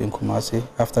Tulip in Kumasi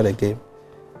after the game,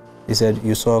 he said,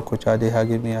 "You saw Coach Ade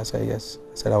hugging me?" I said, "Yes."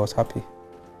 I said, "I was happy."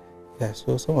 Yeah,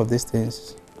 so some of these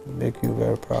things make you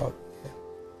very proud.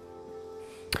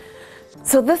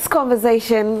 So this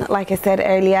conversation, like I said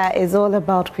earlier, is all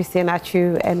about Christian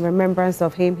Atsu and remembrance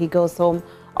of him. He goes home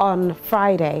on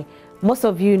Friday. Most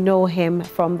of you know him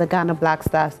from the Ghana Black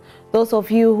Stars. Those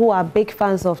of you who are big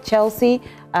fans of Chelsea,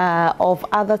 of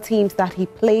other teams that he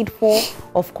played for,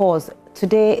 of course,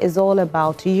 today is all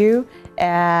about you.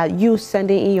 You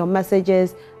sending in your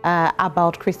messages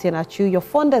about Christian Atsu, your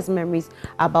fondest memories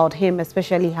about him,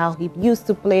 especially how he used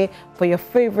to play for your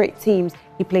favorite teams.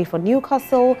 He played for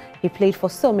Newcastle, he played for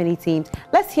so many teams.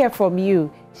 Let's hear from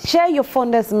you. Share your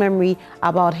fondest memory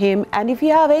about him. And if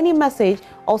you have any message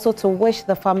also to wish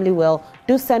the family well,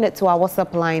 do send it to our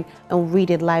WhatsApp line and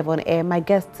read it live on air. My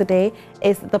guest today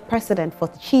is the president for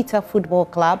Cheetah Football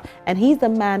Club, and he's the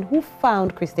man who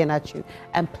found Christian Atsu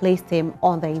and placed him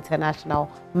on the international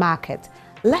market.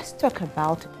 Let's talk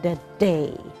about the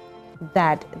day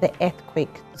that the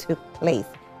earthquake took place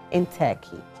in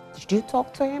Turkey. Did you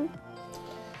talk to him?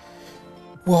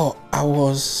 Well,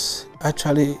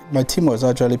 my team was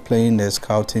actually playing the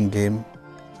scouting game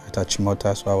at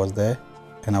Achimota, so I was there,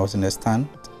 and I was in the stand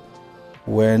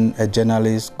when a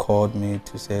journalist called me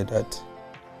to say that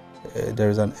there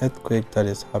is an earthquake that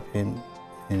is happening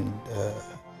in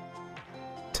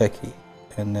Turkey,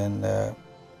 and then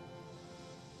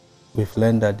we've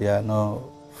learned that they are not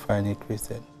finding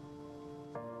Christian.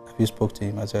 Have you spoke to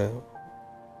him? I said,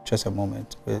 "Just a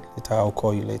moment, later I'll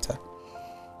call you later."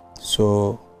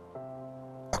 So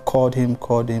I called him.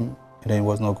 and then it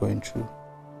was not going through.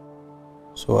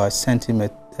 So I sent him a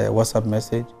WhatsApp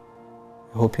message,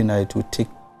 hoping that it would take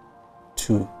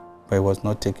 2, but it was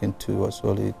not taking 2, it was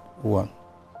only 1.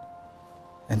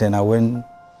 And then I went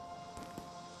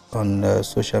on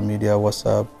social media,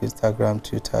 WhatsApp, Instagram,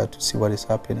 Twitter, to see what is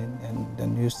happening, and the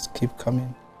news keep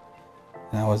coming,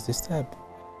 and I was disturbed.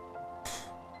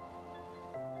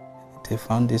 They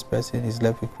found this person, he's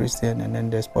left with Christian, and then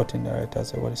the sporting director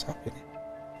said, what is happening?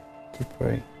 Keep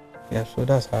praying. Yeah, so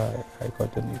that's how I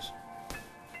got the news.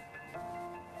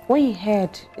 When you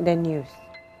heard the news,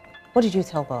 what did you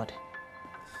tell God?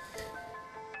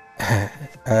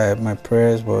 My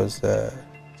prayers was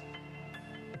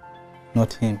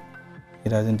not him. He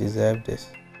doesn't deserve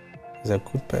this. He's a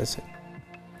good person.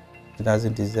 He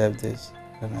doesn't deserve this.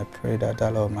 And I pray that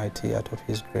Allah Almighty, out of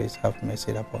His grace, have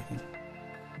mercy upon him.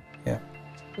 Yeah.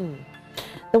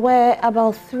 There were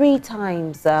about 3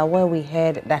 times where we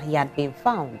heard that he had been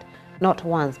found. Not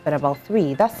once, but about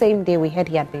 3. That same day we heard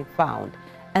he had been found.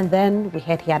 And then we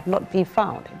heard he had not been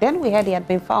found. Then we heard he had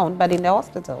been found, but in the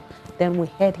hospital. Then we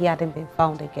heard he hadn't been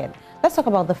found again. Let's talk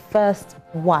about the first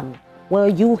one, where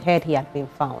you heard he had been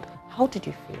found. How did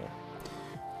you feel?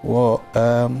 Well,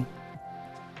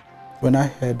 when I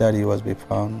heard that he was being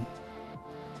found,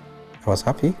 I was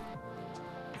happy.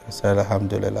 I said,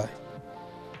 Alhamdulillah.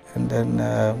 And then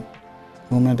a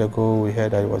moment ago, we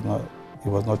heard that it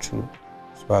was not true.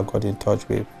 So I got in touch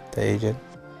with the agent.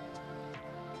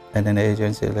 And then the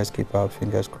agent said, let's keep our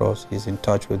fingers crossed. He's in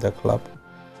touch with the club.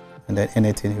 And then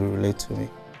anything he will relate to me.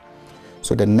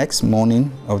 So the next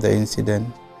morning of the incident,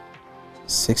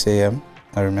 6 a.m.,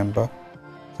 I remember,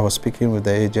 I was speaking with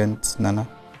the agent, Nana.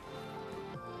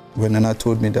 When Nana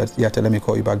told me that, Yate, let me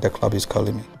call you back, the club is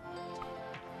calling me.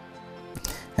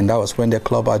 And that was when the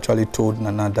club actually told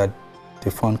Nana that they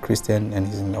found Christian and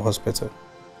he's in the hospital.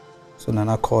 So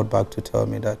Nana called back to tell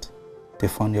me that they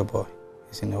found your boy,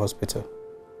 he's in the hospital.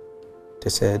 They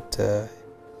said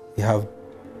he have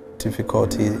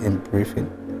difficulty in breathing,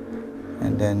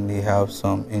 and then he have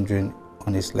some injury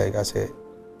on his leg. I said,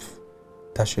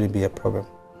 that shouldn't be a problem.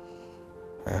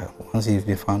 Once he's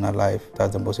been found alive,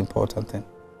 that's the most important thing.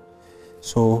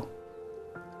 So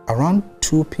around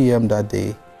 2 p.m. that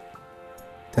day,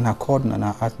 then I called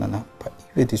Nana, asked Nana, but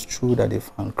if it is true that they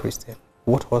found Christian,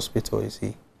 what hospital is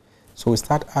he? So we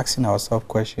start asking ourselves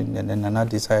questions, and then Nana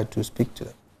decided to speak to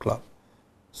the club.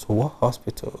 So what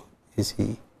hospital is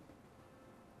he?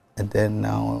 And then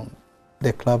now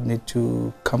the club need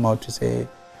to come out to say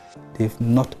they've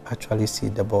not actually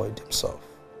seen the boy themselves.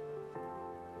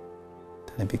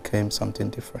 Then it became something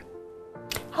different.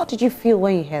 How did you feel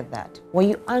when you heard that? Were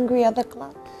you angry at the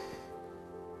club?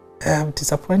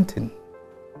 Disappointing.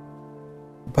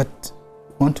 But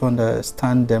want to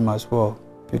understand them as well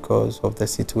because of the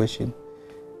situation.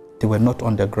 They were not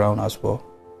on the ground as well.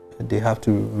 They have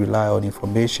to rely on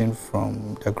information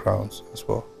from the grounds as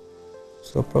well.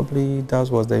 So probably that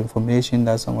was the information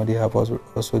that somebody have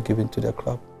also given to the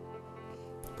club.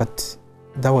 But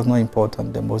that was not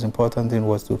important. The most important thing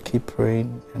was to keep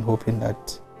praying and hoping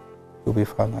that he'll be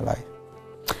found alive.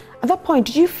 At that point,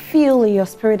 did you feel in your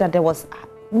spirit that there was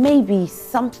maybe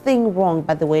something wrong,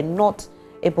 but they were not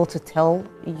able to tell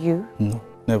you? No,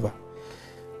 never.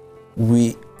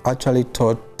 We actually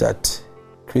thought that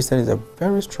Christian is a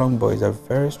very strong boy, he's a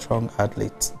very strong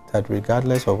athlete, that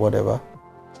regardless of whatever,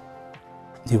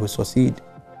 he will succeed.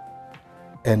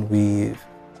 And we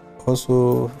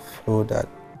also feel that,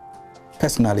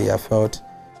 personally, I felt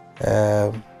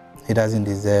he doesn't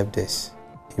deserve this.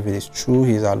 If it is true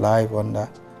he's alive under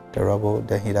the rubble,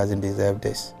 then he doesn't deserve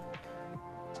this.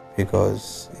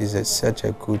 Because he's such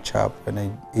a good chap,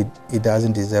 and he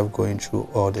doesn't deserve going through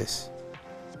all this.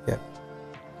 Yeah.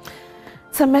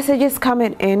 Some messages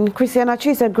coming in. Christian Atsu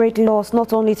is a great loss,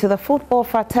 not only to the football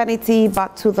fraternity,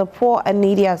 but to the poor and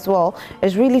needy as well.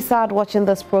 It's really sad watching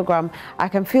this program. I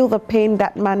can feel the pain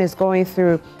that man is going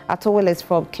through. Atowil is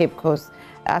from Cape Coast.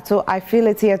 So I feel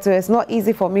it here too. It's not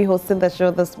easy for me hosting the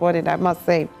show this morning, I must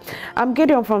say. I'm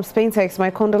Gideon from Spain Text. My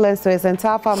condolences to his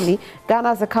entire family.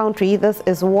 Ghana as a country, this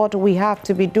is what we have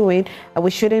to be doing. And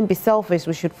we shouldn't be selfish.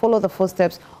 We should follow the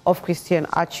footsteps of Christian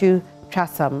Atsu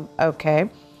Chasam. Okay.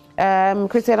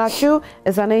 Christian Atsu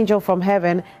is an angel from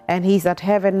heaven, and he's at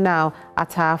heaven now.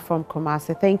 Ata from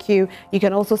Kumasi. Thank you. You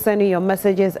can also send in your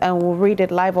messages, and we'll read it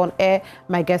live on air.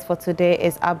 My guest for today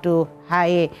is Abdul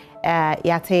Haye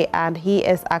Yate, and he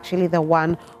is actually the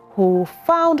one who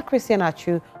found Christian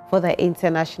Atsu for the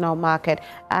international market.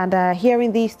 And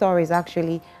hearing these stories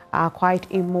actually are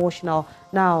quite emotional.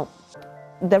 Now,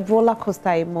 the roller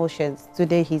coaster emotions.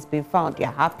 Today he's been found. You're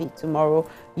happy. Tomorrow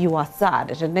you are sad.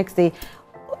 The next day,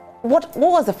 what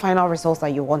was the final results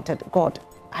that you wanted? God,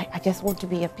 I just want to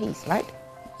be at peace, right?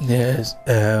 Yes.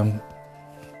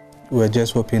 We're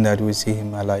just hoping that we see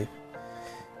him alive.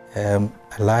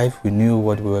 Alive, we knew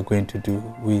what we were going to do.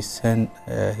 We sent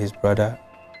his brother,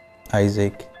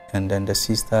 Isaac, and then the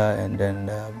sister, and then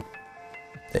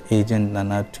the agent,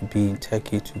 Nana, to be in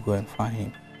Turkey to go and find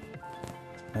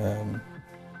him.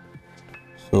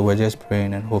 So we're just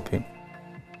praying and hoping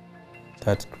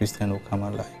that Christian will come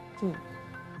alive.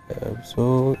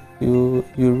 So you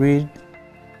read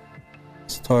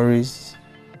stories,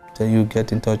 then you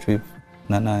get in touch with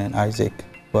Nana and Isaac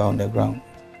who are on the ground.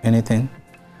 Anything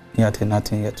yet,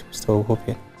 nothing yet. We're still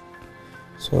hoping.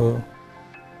 So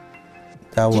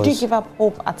that was. Did you give up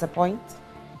hope at a point?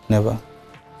 Never.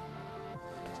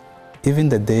 Even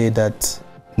the day that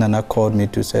Nana called me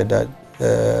to say that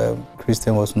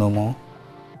Christian was no more,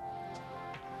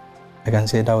 I can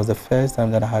say that was the first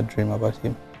time that I had a dream about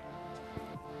him.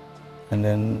 And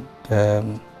then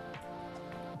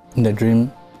in the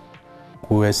dream,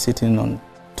 we were sitting on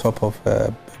top of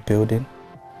a building,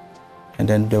 and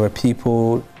then there were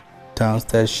people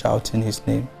downstairs shouting his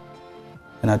name.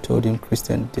 And I told him,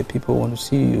 Christian, the people want to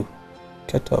see you.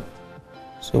 Get up.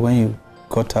 So when he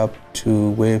got up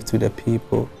to wave to the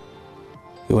people,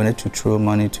 he wanted to throw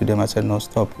money to them. I said, no,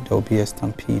 stop. There will be a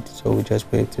stampede. So we just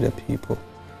waved to the people.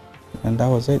 And that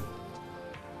was it.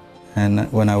 And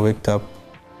when I waked up,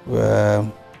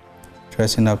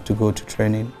 dressing up to go to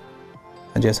training,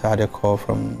 I just had a call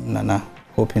from Nana,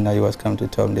 hoping that he was coming to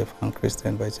tell me they found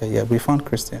Christian. But I said, yeah, we found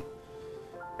Christian.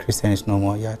 Christian is no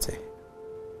more Yate.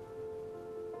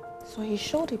 So he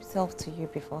showed himself to you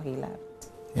before he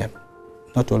left? Yeah.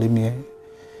 Not only me. I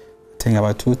think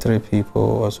about 2-3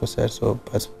 people also said so,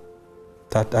 but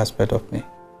that aspect of me,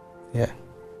 yeah.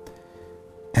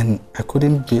 And I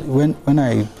couldn't be, when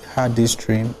I had this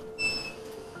dream,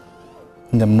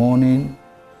 in the morning,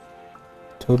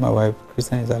 I told my wife,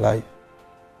 Christian is alive.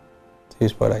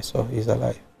 This is what I saw, he's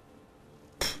alive.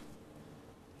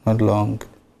 Not long,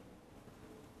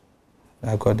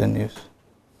 I got the news.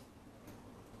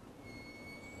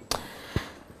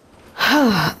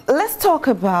 Let's talk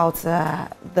about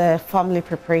the family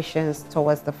preparations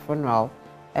towards the funeral.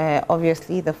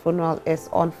 Obviously, the funeral is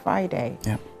on Friday.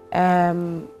 Yeah.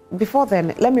 Before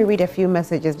then, let me read a few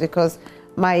messages because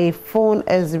my phone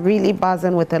is really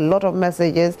buzzing with a lot of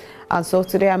messages. And so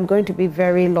today I'm going to be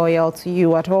very loyal to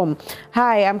you at home.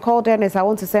 Hi, I'm called Dennis. I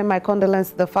want to send my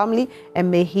condolences to the family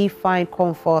and may he find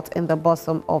comfort in the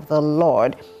bosom of the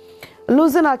Lord.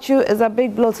 Losing Atsu is a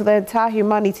big blow to the entire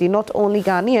humanity, not only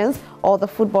Ghanaians or the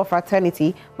football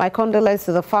fraternity. My condolences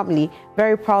to the family.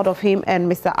 Very proud of him and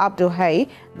Mr. Abdul Hay.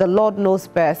 The Lord knows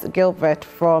best. Gilbert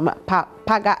from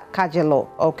Paga Kajelo.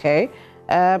 Okay.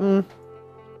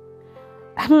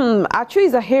 Atsu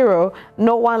is a hero.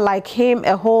 No one like him,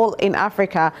 a hole in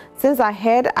Africa. Since I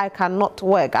heard I cannot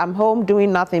work, I'm home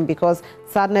doing nothing because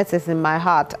sadness is in my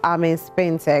heart. I'm in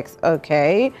Spain, Tex.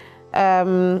 Okay.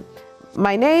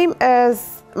 My name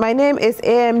is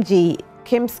AMG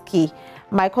Kimski.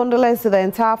 My condolences to the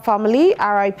entire family.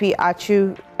 R.I.P.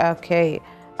 Atsu. Okay.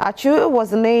 Atsu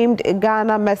was named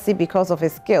Ghana Messi because of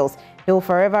his skills. He will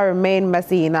forever remain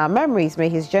Messi in our memories. May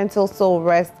his gentle soul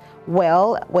rest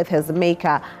well with his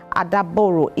maker,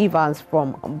 Adaboro Evans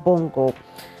from Bongo.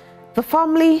 The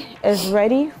family is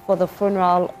ready for the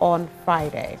funeral on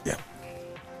Friday. Yeah.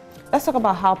 Let's talk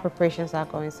about how preparations are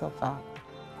going so far.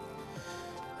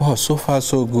 Well, so far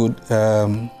so good.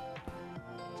 I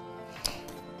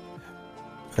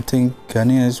think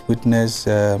Ghanaians witnessed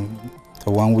the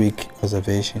 1-week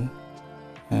observation,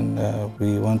 and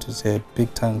we want to say a big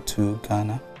thanks to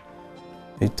Ghana,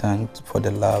 big thanks for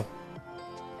the love.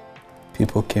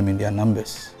 People came in their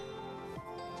numbers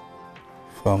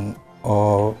from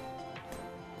all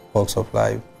walks of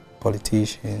life,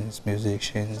 politicians,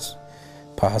 musicians,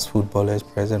 past footballers,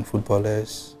 present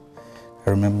footballers. I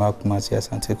remember Kumasi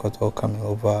Asante Koto coming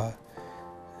over,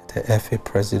 the FA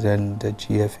president, the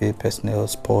GFA personnel,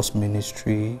 sports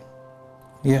ministry.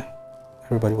 Yeah,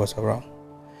 everybody was around.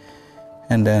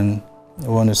 And then I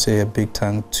want to say a big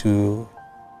thank to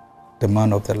the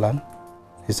man of the land,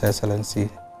 His Excellency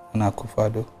Nana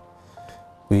Akufo-Addo.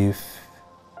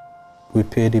 We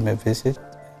paid him a visit.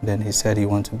 Then he said he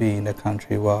wants to be in the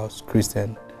country whilst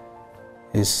Christian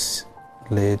is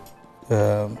laid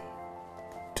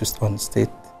just on state,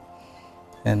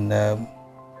 and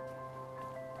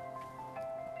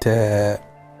the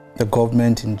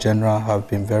government in general have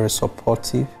been very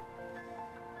supportive.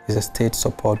 It's a state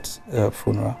support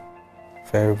funeral,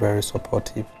 very, very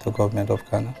supportive. The government of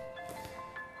Ghana,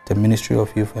 the Ministry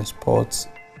of Youth and Sports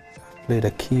have played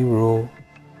a key role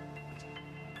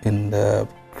in the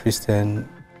Christian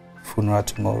funeral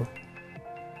tomorrow.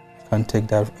 You can't take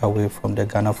that away from the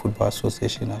Ghana Football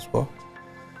Association as well.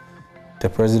 The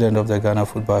president of the Ghana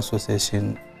Football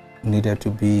Association needed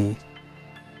to be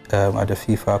at the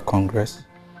FIFA Congress,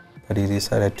 but he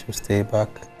decided to stay back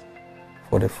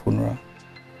for the funeral.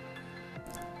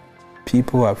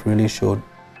 People have really showed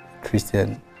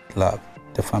Christian love,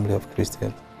 the family of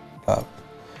Christian love.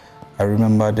 I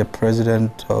remember the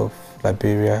president of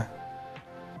Liberia,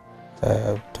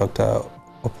 Dr.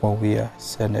 Oponwia,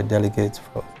 sent a delegate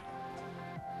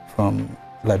from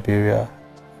Liberia.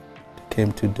 They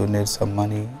came to donate some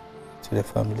money to the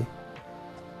family.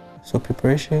 So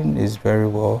preparation is very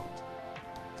well.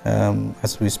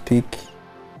 As we speak,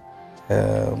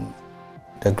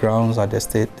 the grounds at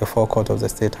the forecourt of the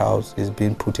State House is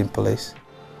being put in place.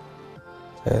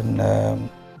 And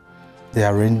the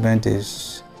arrangement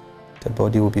is the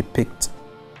body will be picked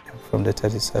from the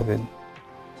 37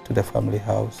 to the family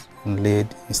house and laid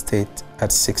in state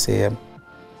at 6 a.m.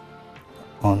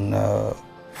 on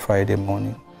Friday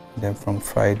morning. Then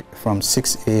from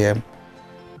 6 a.m.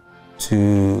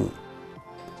 to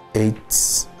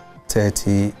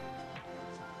 8:30,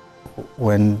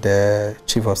 when the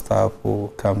chief of staff will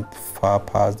come far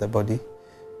past the body,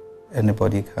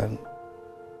 anybody can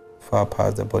far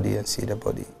past the body and see the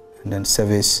body. And then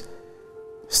service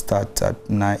starts at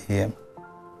 9 a.m.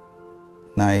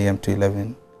 9 a.m. to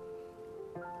 11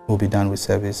 will be done with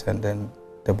service, and then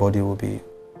the body will be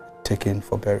taken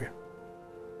for burial.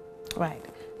 Right.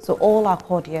 So all are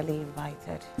cordially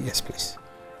invited. Yes, please.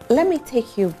 Let me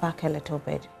take you back a little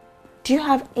bit. Do you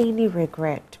have any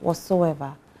regret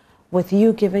whatsoever with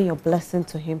you giving your blessing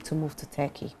to him to move to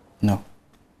Turkey? No.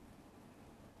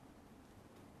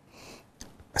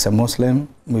 As a Muslim,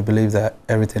 we believe that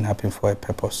everything happened for a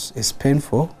purpose. It's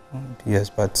painful, yes,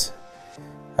 but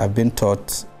I've been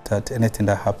taught that anything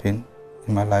that happened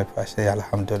in my life, I say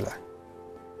Alhamdulillah.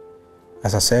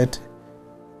 As I said,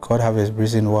 God has a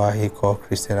reason why he called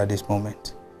Christian at this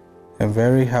moment. I'm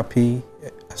very happy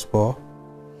as well.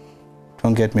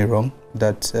 Don't get me wrong,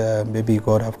 that maybe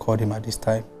God have called him at this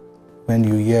time. When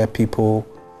you hear people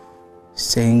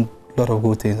saying a lot of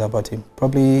good things about him,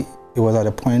 probably it was at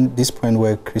this point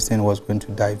where Christian was going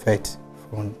to divert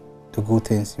from the good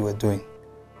things he was doing.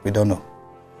 We don't know.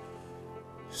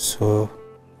 So,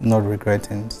 not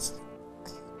regretting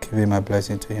giving my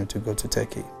blessing to him to go to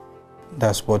Turkey.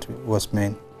 That's what was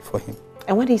meant for him.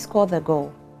 And when he scored the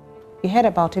goal, you heard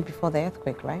about it before the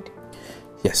earthquake, right?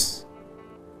 Yes.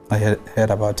 I heard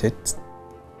about it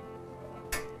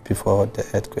before the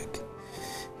earthquake.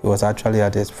 He was actually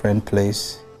at his friend's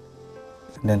place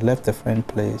and then left the friend's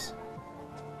place.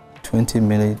 20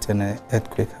 minutes and an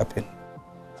earthquake happened.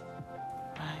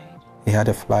 Right. He had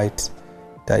a flight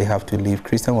that he had to leave.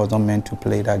 Christian was not meant to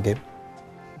play that game.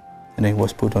 And then he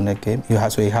was put on a game.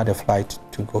 So he had a flight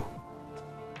to go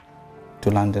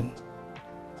to London.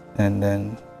 And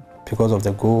then because of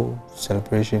the goal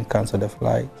celebration, canceled the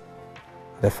flight.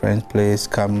 The friend's place,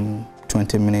 come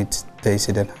 20 minutes, the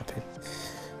incident happened.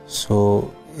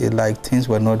 So things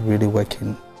were not really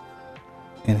working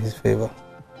in his favor.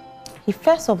 He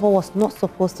first of all was not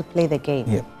supposed to play the game.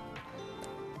 Yeah.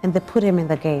 And they put him in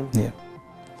the game. Yeah.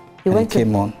 He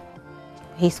came on.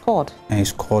 He scored. And he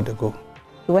scored the goal.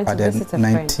 He went to visit a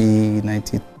friend.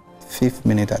 95th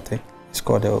minute, I think, he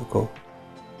scored the goal.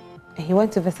 And he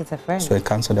went to visit a friend. So he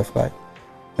canceled the flight.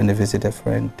 When they visit a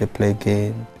friend, they play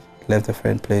game, left the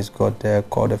friend place, got there,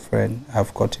 called a friend,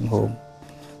 have gotten home.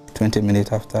 20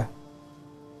 minutes after,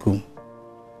 boom.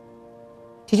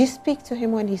 Did you speak to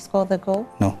him when he scored the goal?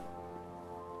 No.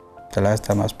 The last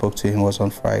time I spoke to him was on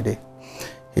Friday.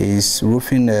 He's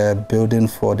roofing a building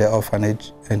for the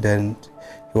orphanage, and then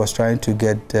he was trying to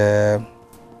get the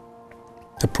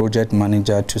project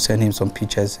manager to send him some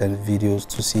pictures and videos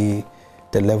to see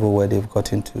the level where they've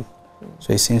gotten to.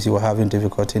 So it seems he was having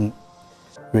difficulty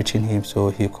reaching him, so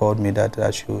he called me that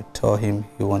I should tell him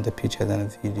he wants the pictures and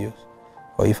the videos,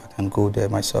 or if I can go there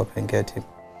myself and get him.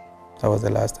 That was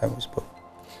the last time we spoke.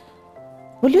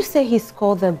 Will you say he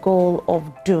scored the goal of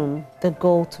doom, the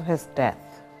goal to his death?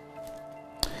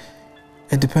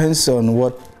 It depends on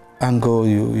what angle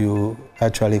you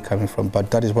actually coming from,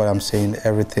 but that is what I'm saying.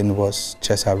 Everything was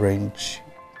just arranged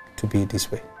to be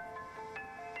this way.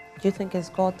 Do you think it's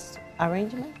God's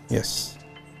arrangement? Yes,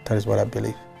 that is what I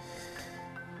believe.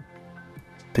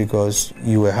 Because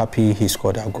you were happy he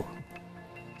scored that goal.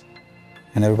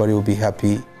 And everybody will be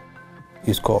happy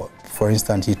he scored. For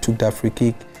instance, he took that free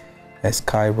kick and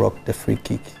skyrocked the free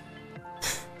kick.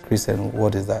 Christian,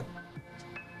 what is that?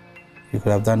 You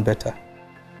could have done better.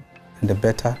 And the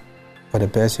better, or the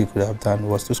best you could have done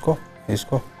was to score. He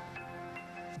scored.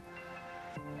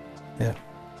 Yeah.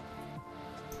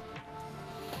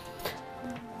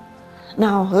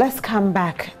 Now, let's come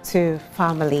back to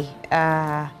family.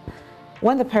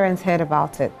 When the parents heard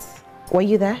about it, were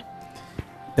you there?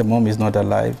 The mom is not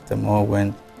alive. The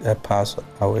mom passed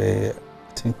away, I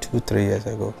think 2-3 years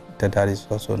ago. The dad is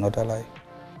also not alive.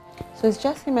 So it's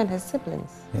just him and his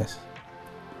siblings? Yes.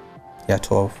 He had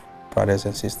 12 brothers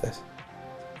and sisters.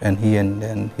 And he and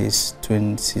then his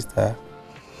twin sister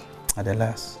are the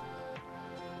last.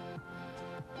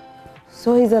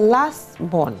 So he's the last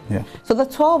born? Yeah. So the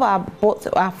 12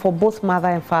 are for both mother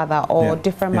and father, or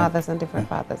different mothers and different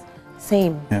fathers?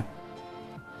 Same? Yeah.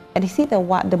 And is he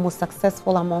the most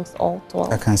successful amongst all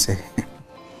 12? I can't say.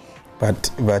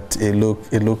 but it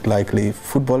looked likely.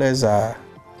 Footballers are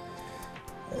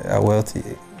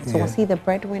wealthy. So was he the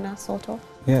breadwinner, sort of?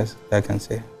 Yes, I can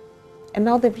say. And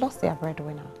now they've lost their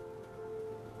breadwinner.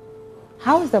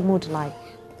 How is the mood like?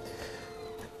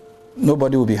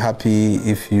 Nobody will be happy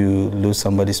if you lose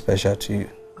somebody special to you.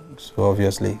 So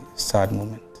obviously, sad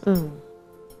moment.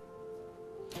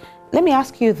 Let me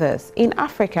ask you this. In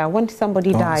Africa, when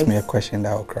somebody dies... Don't ask me a question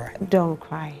that will cry. Don't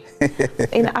cry.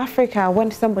 In Africa,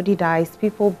 when somebody dies,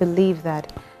 people believe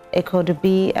that it could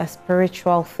be a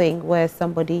spiritual thing where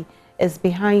somebody is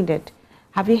behind it.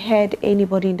 Have you heard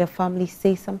anybody in the family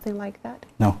say something like that?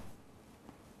 No.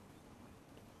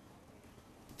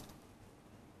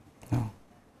 No.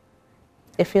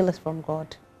 They feel it's from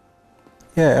God.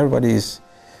 Yeah, everybody is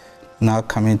now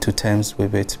coming to terms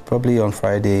with it. Probably on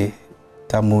Friday,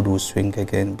 that mood will swing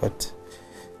again, but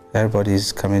everybody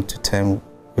is coming to terms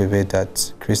with it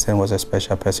that Christian was a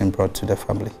special person brought to the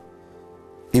family.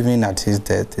 Even at his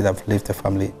death, they have left the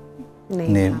family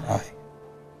name high.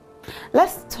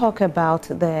 Let's talk about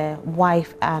the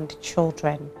wife and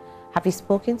children. Have you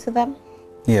spoken to them?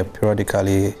 Yeah,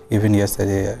 periodically. Even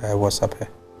yesterday, I WhatsApp her.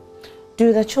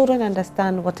 Do the children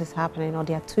understand what is happening, or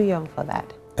they are too young for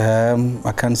that?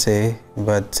 I can't say,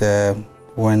 but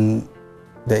when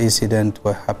the incident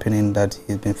were happening that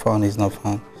he's been found, he's not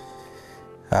found,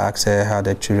 I asked her how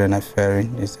the children are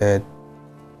faring. He said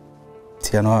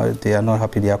they are not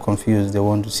happy, they are confused, they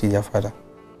want to see their father.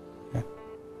 Yeah.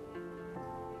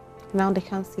 Now they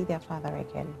can't see their father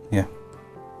again? Yeah.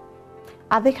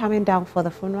 Are they coming down for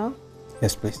the funeral?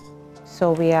 Yes, please.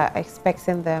 So we are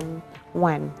expecting them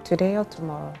when? Today or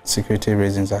tomorrow? Security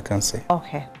reasons, I can't say.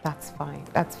 Okay, that's fine.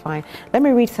 That's fine. Let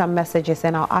me read some messages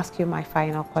and I'll ask you my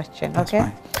final question. That's okay?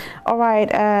 Fine. All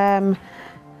right.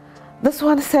 This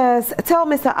one says, tell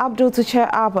Mr. Abdul to cheer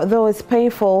up, though it's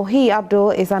painful. He,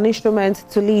 Abdul, is an instrument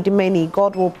to lead many.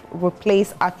 God will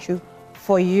replace Atsu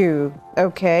for you.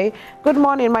 Okay. Good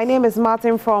morning. My name is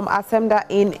Martin from Asemda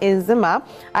in Nzima.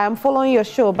 I am following your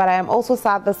show, but I am also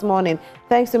sad this morning.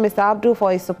 Thanks to Mr. Abdul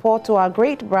for his support to our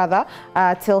great brother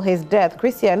till his death.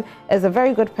 Christian is a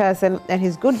very good person, and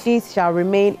his good deeds shall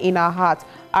remain in our hearts.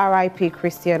 R.I.P.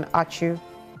 Christian Atsu.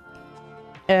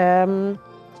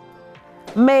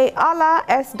 May Allah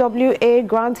SWA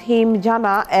grant him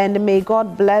Jannah, and may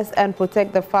God bless and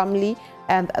protect the family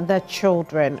and the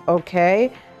children.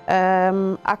 Okay.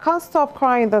 I can't stop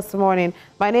crying this morning.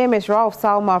 My name is Rauf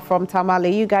Salma from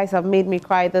Tamale. You guys have made me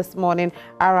cry this morning.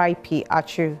 R.I.P.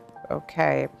 Atsu.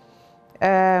 Okay.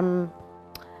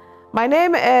 My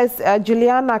name is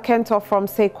Juliana Kento from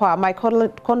Sekwa. My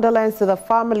condolences to the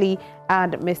family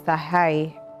and Mr.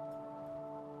 Hai.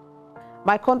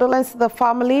 My condolences to the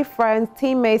family, friends,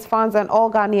 teammates, fans, and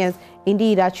all Ghanaians.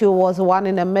 Indeed, Atsu was 1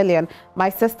 in a million. My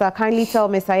sister, kindly tell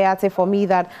Miss Ayate for me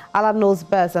that Allah knows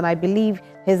best, and I believe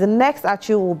his next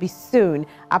Atsu will be soon.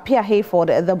 Apia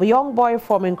Hayford, the young boy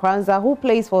from Nkranza who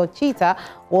plays for Cheetah,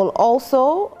 will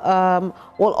also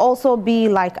be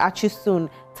like Atsu soon.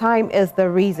 Time is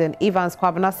the reason. Evans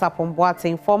Kwabena Sapon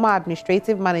Boateng, former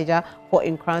administrative manager for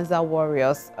Nkranza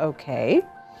Warriors. Okay.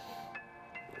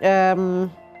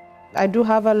 I do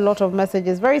have a lot of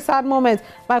messages. Very sad moments.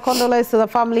 My condolences to the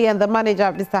family and the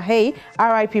manager, Mr. Hay.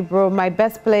 R.I.P. bro, my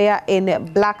best player in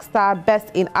Black Star, best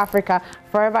in Africa.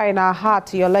 Forever in our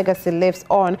heart, your legacy lives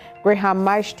on. Graham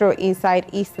Maestro inside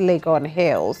East Legon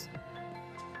Hills.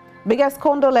 Biggest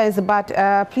condolence, but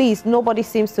please, nobody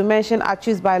seems to mention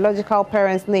Atsu's biological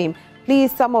parents' name.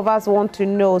 Please, some of us want to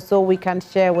know so we can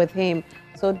share with him.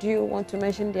 So do you want to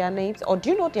mention their names, or do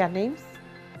you know their names?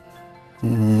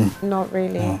 Not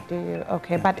really, no. Do you?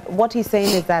 Okay, but what he's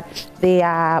saying is that they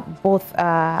are both,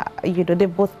 they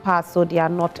both passed, so they are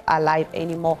not alive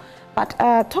anymore. But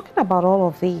talking about all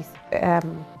of these, let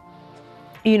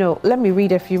me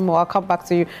read a few more. I'll come back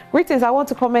to you. Greetings. I want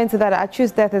to comment that Atsu's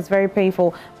death is very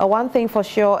painful. One thing for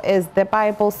sure is the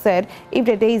Bible said, if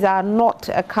the days are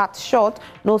not cut short,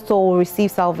 no soul will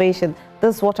receive salvation.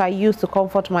 This is what I use to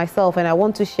comfort myself, and I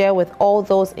want to share with all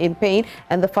those in pain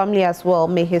and the family as well.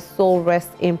 May his soul rest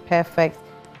in perfect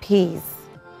peace.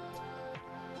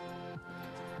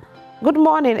 Good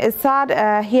morning. It's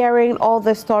sad hearing all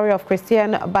the story of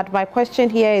Christian, but my question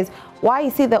here is, why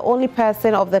is he the only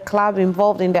person of the club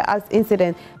involved in the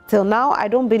incident? Till now, I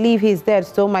don't believe he's dead.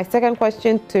 So my second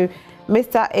question to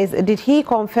Mr. is, did he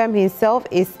confirm himself?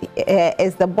 Is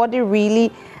the body really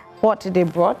what they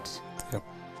brought? Yep.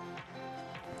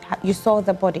 You saw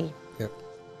the body? Yep.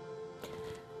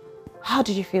 How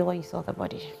did you feel when you saw the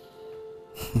body?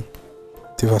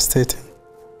 Devastating.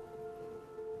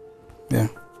 Yeah.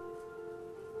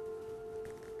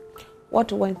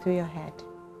 What went through your head?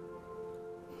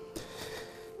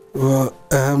 Well,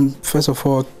 first of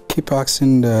all, keep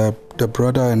asking the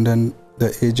brother and then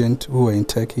the agent who were in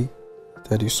Turkey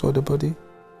that you saw the body.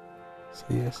 So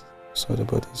yes, saw the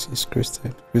body. It's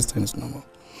Christian. Christian is normal.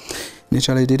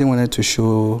 Initially, they didn't want to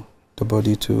show the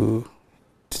body to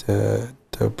the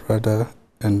brother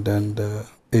and then the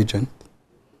agent,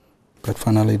 but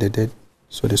finally they did.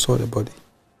 So they saw the body.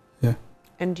 Yeah.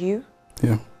 And you?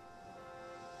 Yeah.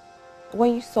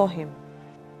 When you saw him,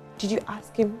 did you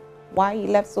ask him why he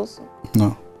left so soon?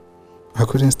 No. I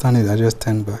couldn't stand it. I just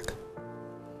turned back.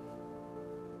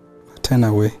 I turned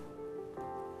away.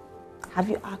 Have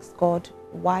you asked God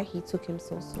why he took him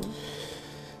so soon?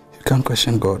 You can't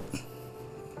question God.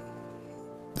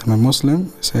 I'm a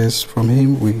Muslim. It says, from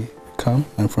him we come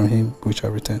and from him we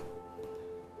shall return.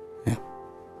 Yeah.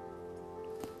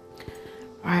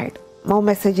 Right. More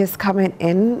messages coming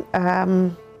in.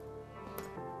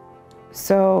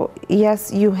 So,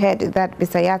 yes, you heard that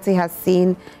Mr. Yati has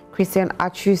seen Christian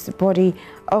Atsu's body.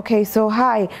 Okay, so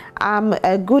hi, I'm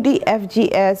a Goody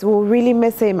FGS. We'll really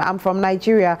miss him. I'm from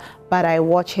Nigeria, but I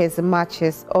watch his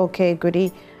matches. Okay,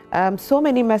 Goody. So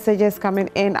many messages coming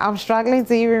in. I'm struggling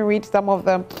to even read some of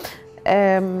them.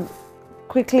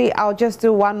 Quickly, I'll just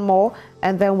do one more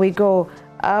and then we go.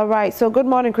 All right, so good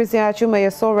morning, Christian Atsu. May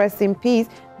your soul rest in peace.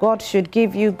 God should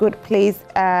give you good place.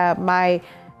 My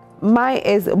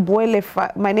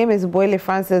name is Boyle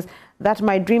Francis. That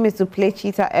my dream is to play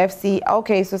Cheetah FC.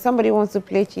 Okay, so somebody wants to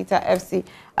play Cheetah FC.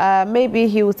 Maybe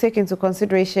he will take into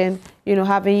consideration,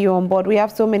 having you on board. We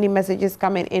have so many messages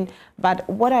coming in. But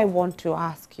what I want to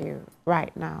ask you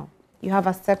right now, you have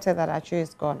accepted that Atsu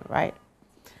is gone, right?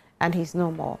 And he's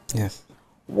no more. Yes.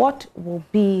 What will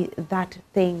be that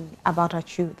thing about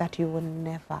Atsu that you will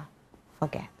never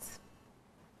forget?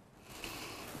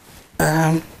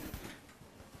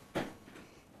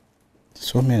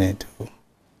 So many too.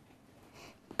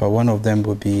 But one of them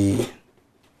would be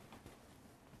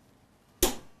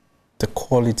the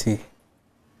quality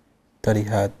that he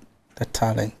had, the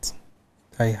talent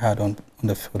that he had on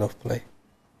the field of play.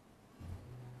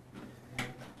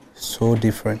 So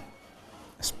different,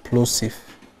 explosive.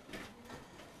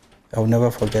 I will never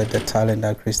forget the talent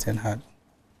that Christian had.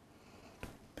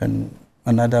 And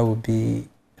another would be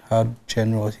how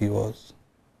generous he was.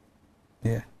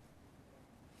 Yeah.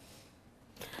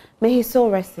 May his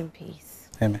soul rest in peace.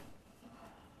 Amen.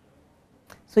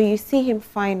 So you see him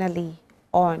finally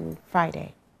on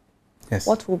Friday. Yes.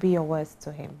 What will be your words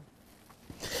to him?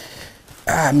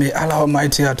 May Allah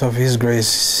Almighty, out of His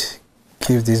grace,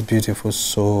 give this beautiful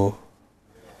soul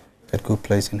a good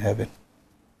place in heaven.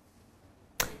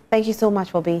 Thank you so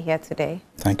much for being here today.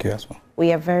 Thank you as well.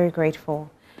 We are very grateful.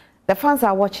 The fans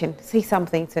are watching. Say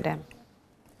something to them.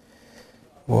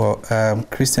 Well,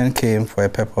 Christian came for a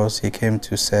purpose. He came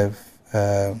to serve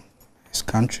his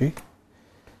country.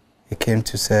 He came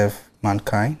to serve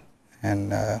mankind.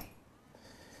 And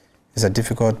it's a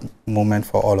difficult moment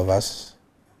for all of us.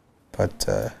 But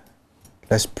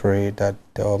let's pray that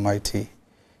the Almighty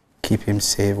keep him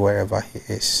safe wherever he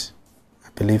is. I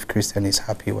believe Christian is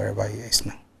happy wherever he is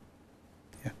now.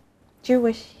 Yeah. Do you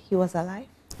wish he was alive?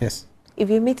 Yes. If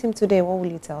you meet him today, what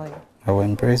will you tell him? I will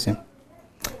embrace him.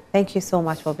 Thank you so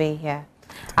much for being here.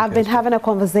 I've been having a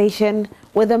conversation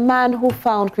with a man who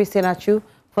found Christian Atsu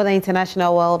for the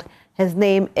international world. His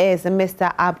name is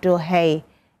Mr. Abdul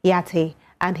Yati,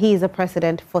 and he is the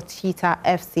president for Cheetah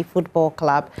FC Football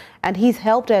Club. And he's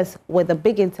helped us with a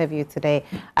big interview today.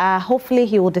 Hopefully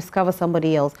he will discover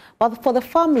somebody else. But for the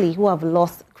family who have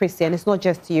lost Christian, it's not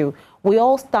just you. We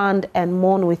all stand and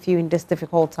mourn with you in this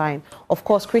difficult time. Of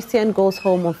course, Christian goes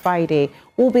home on Friday.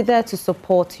 We'll be there to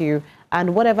support you.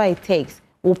 And whatever it takes,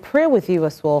 we'll pray with you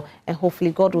as well. And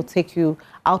hopefully God will take you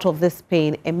out of this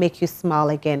pain and make you smile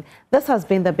again. This has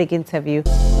been the big interview.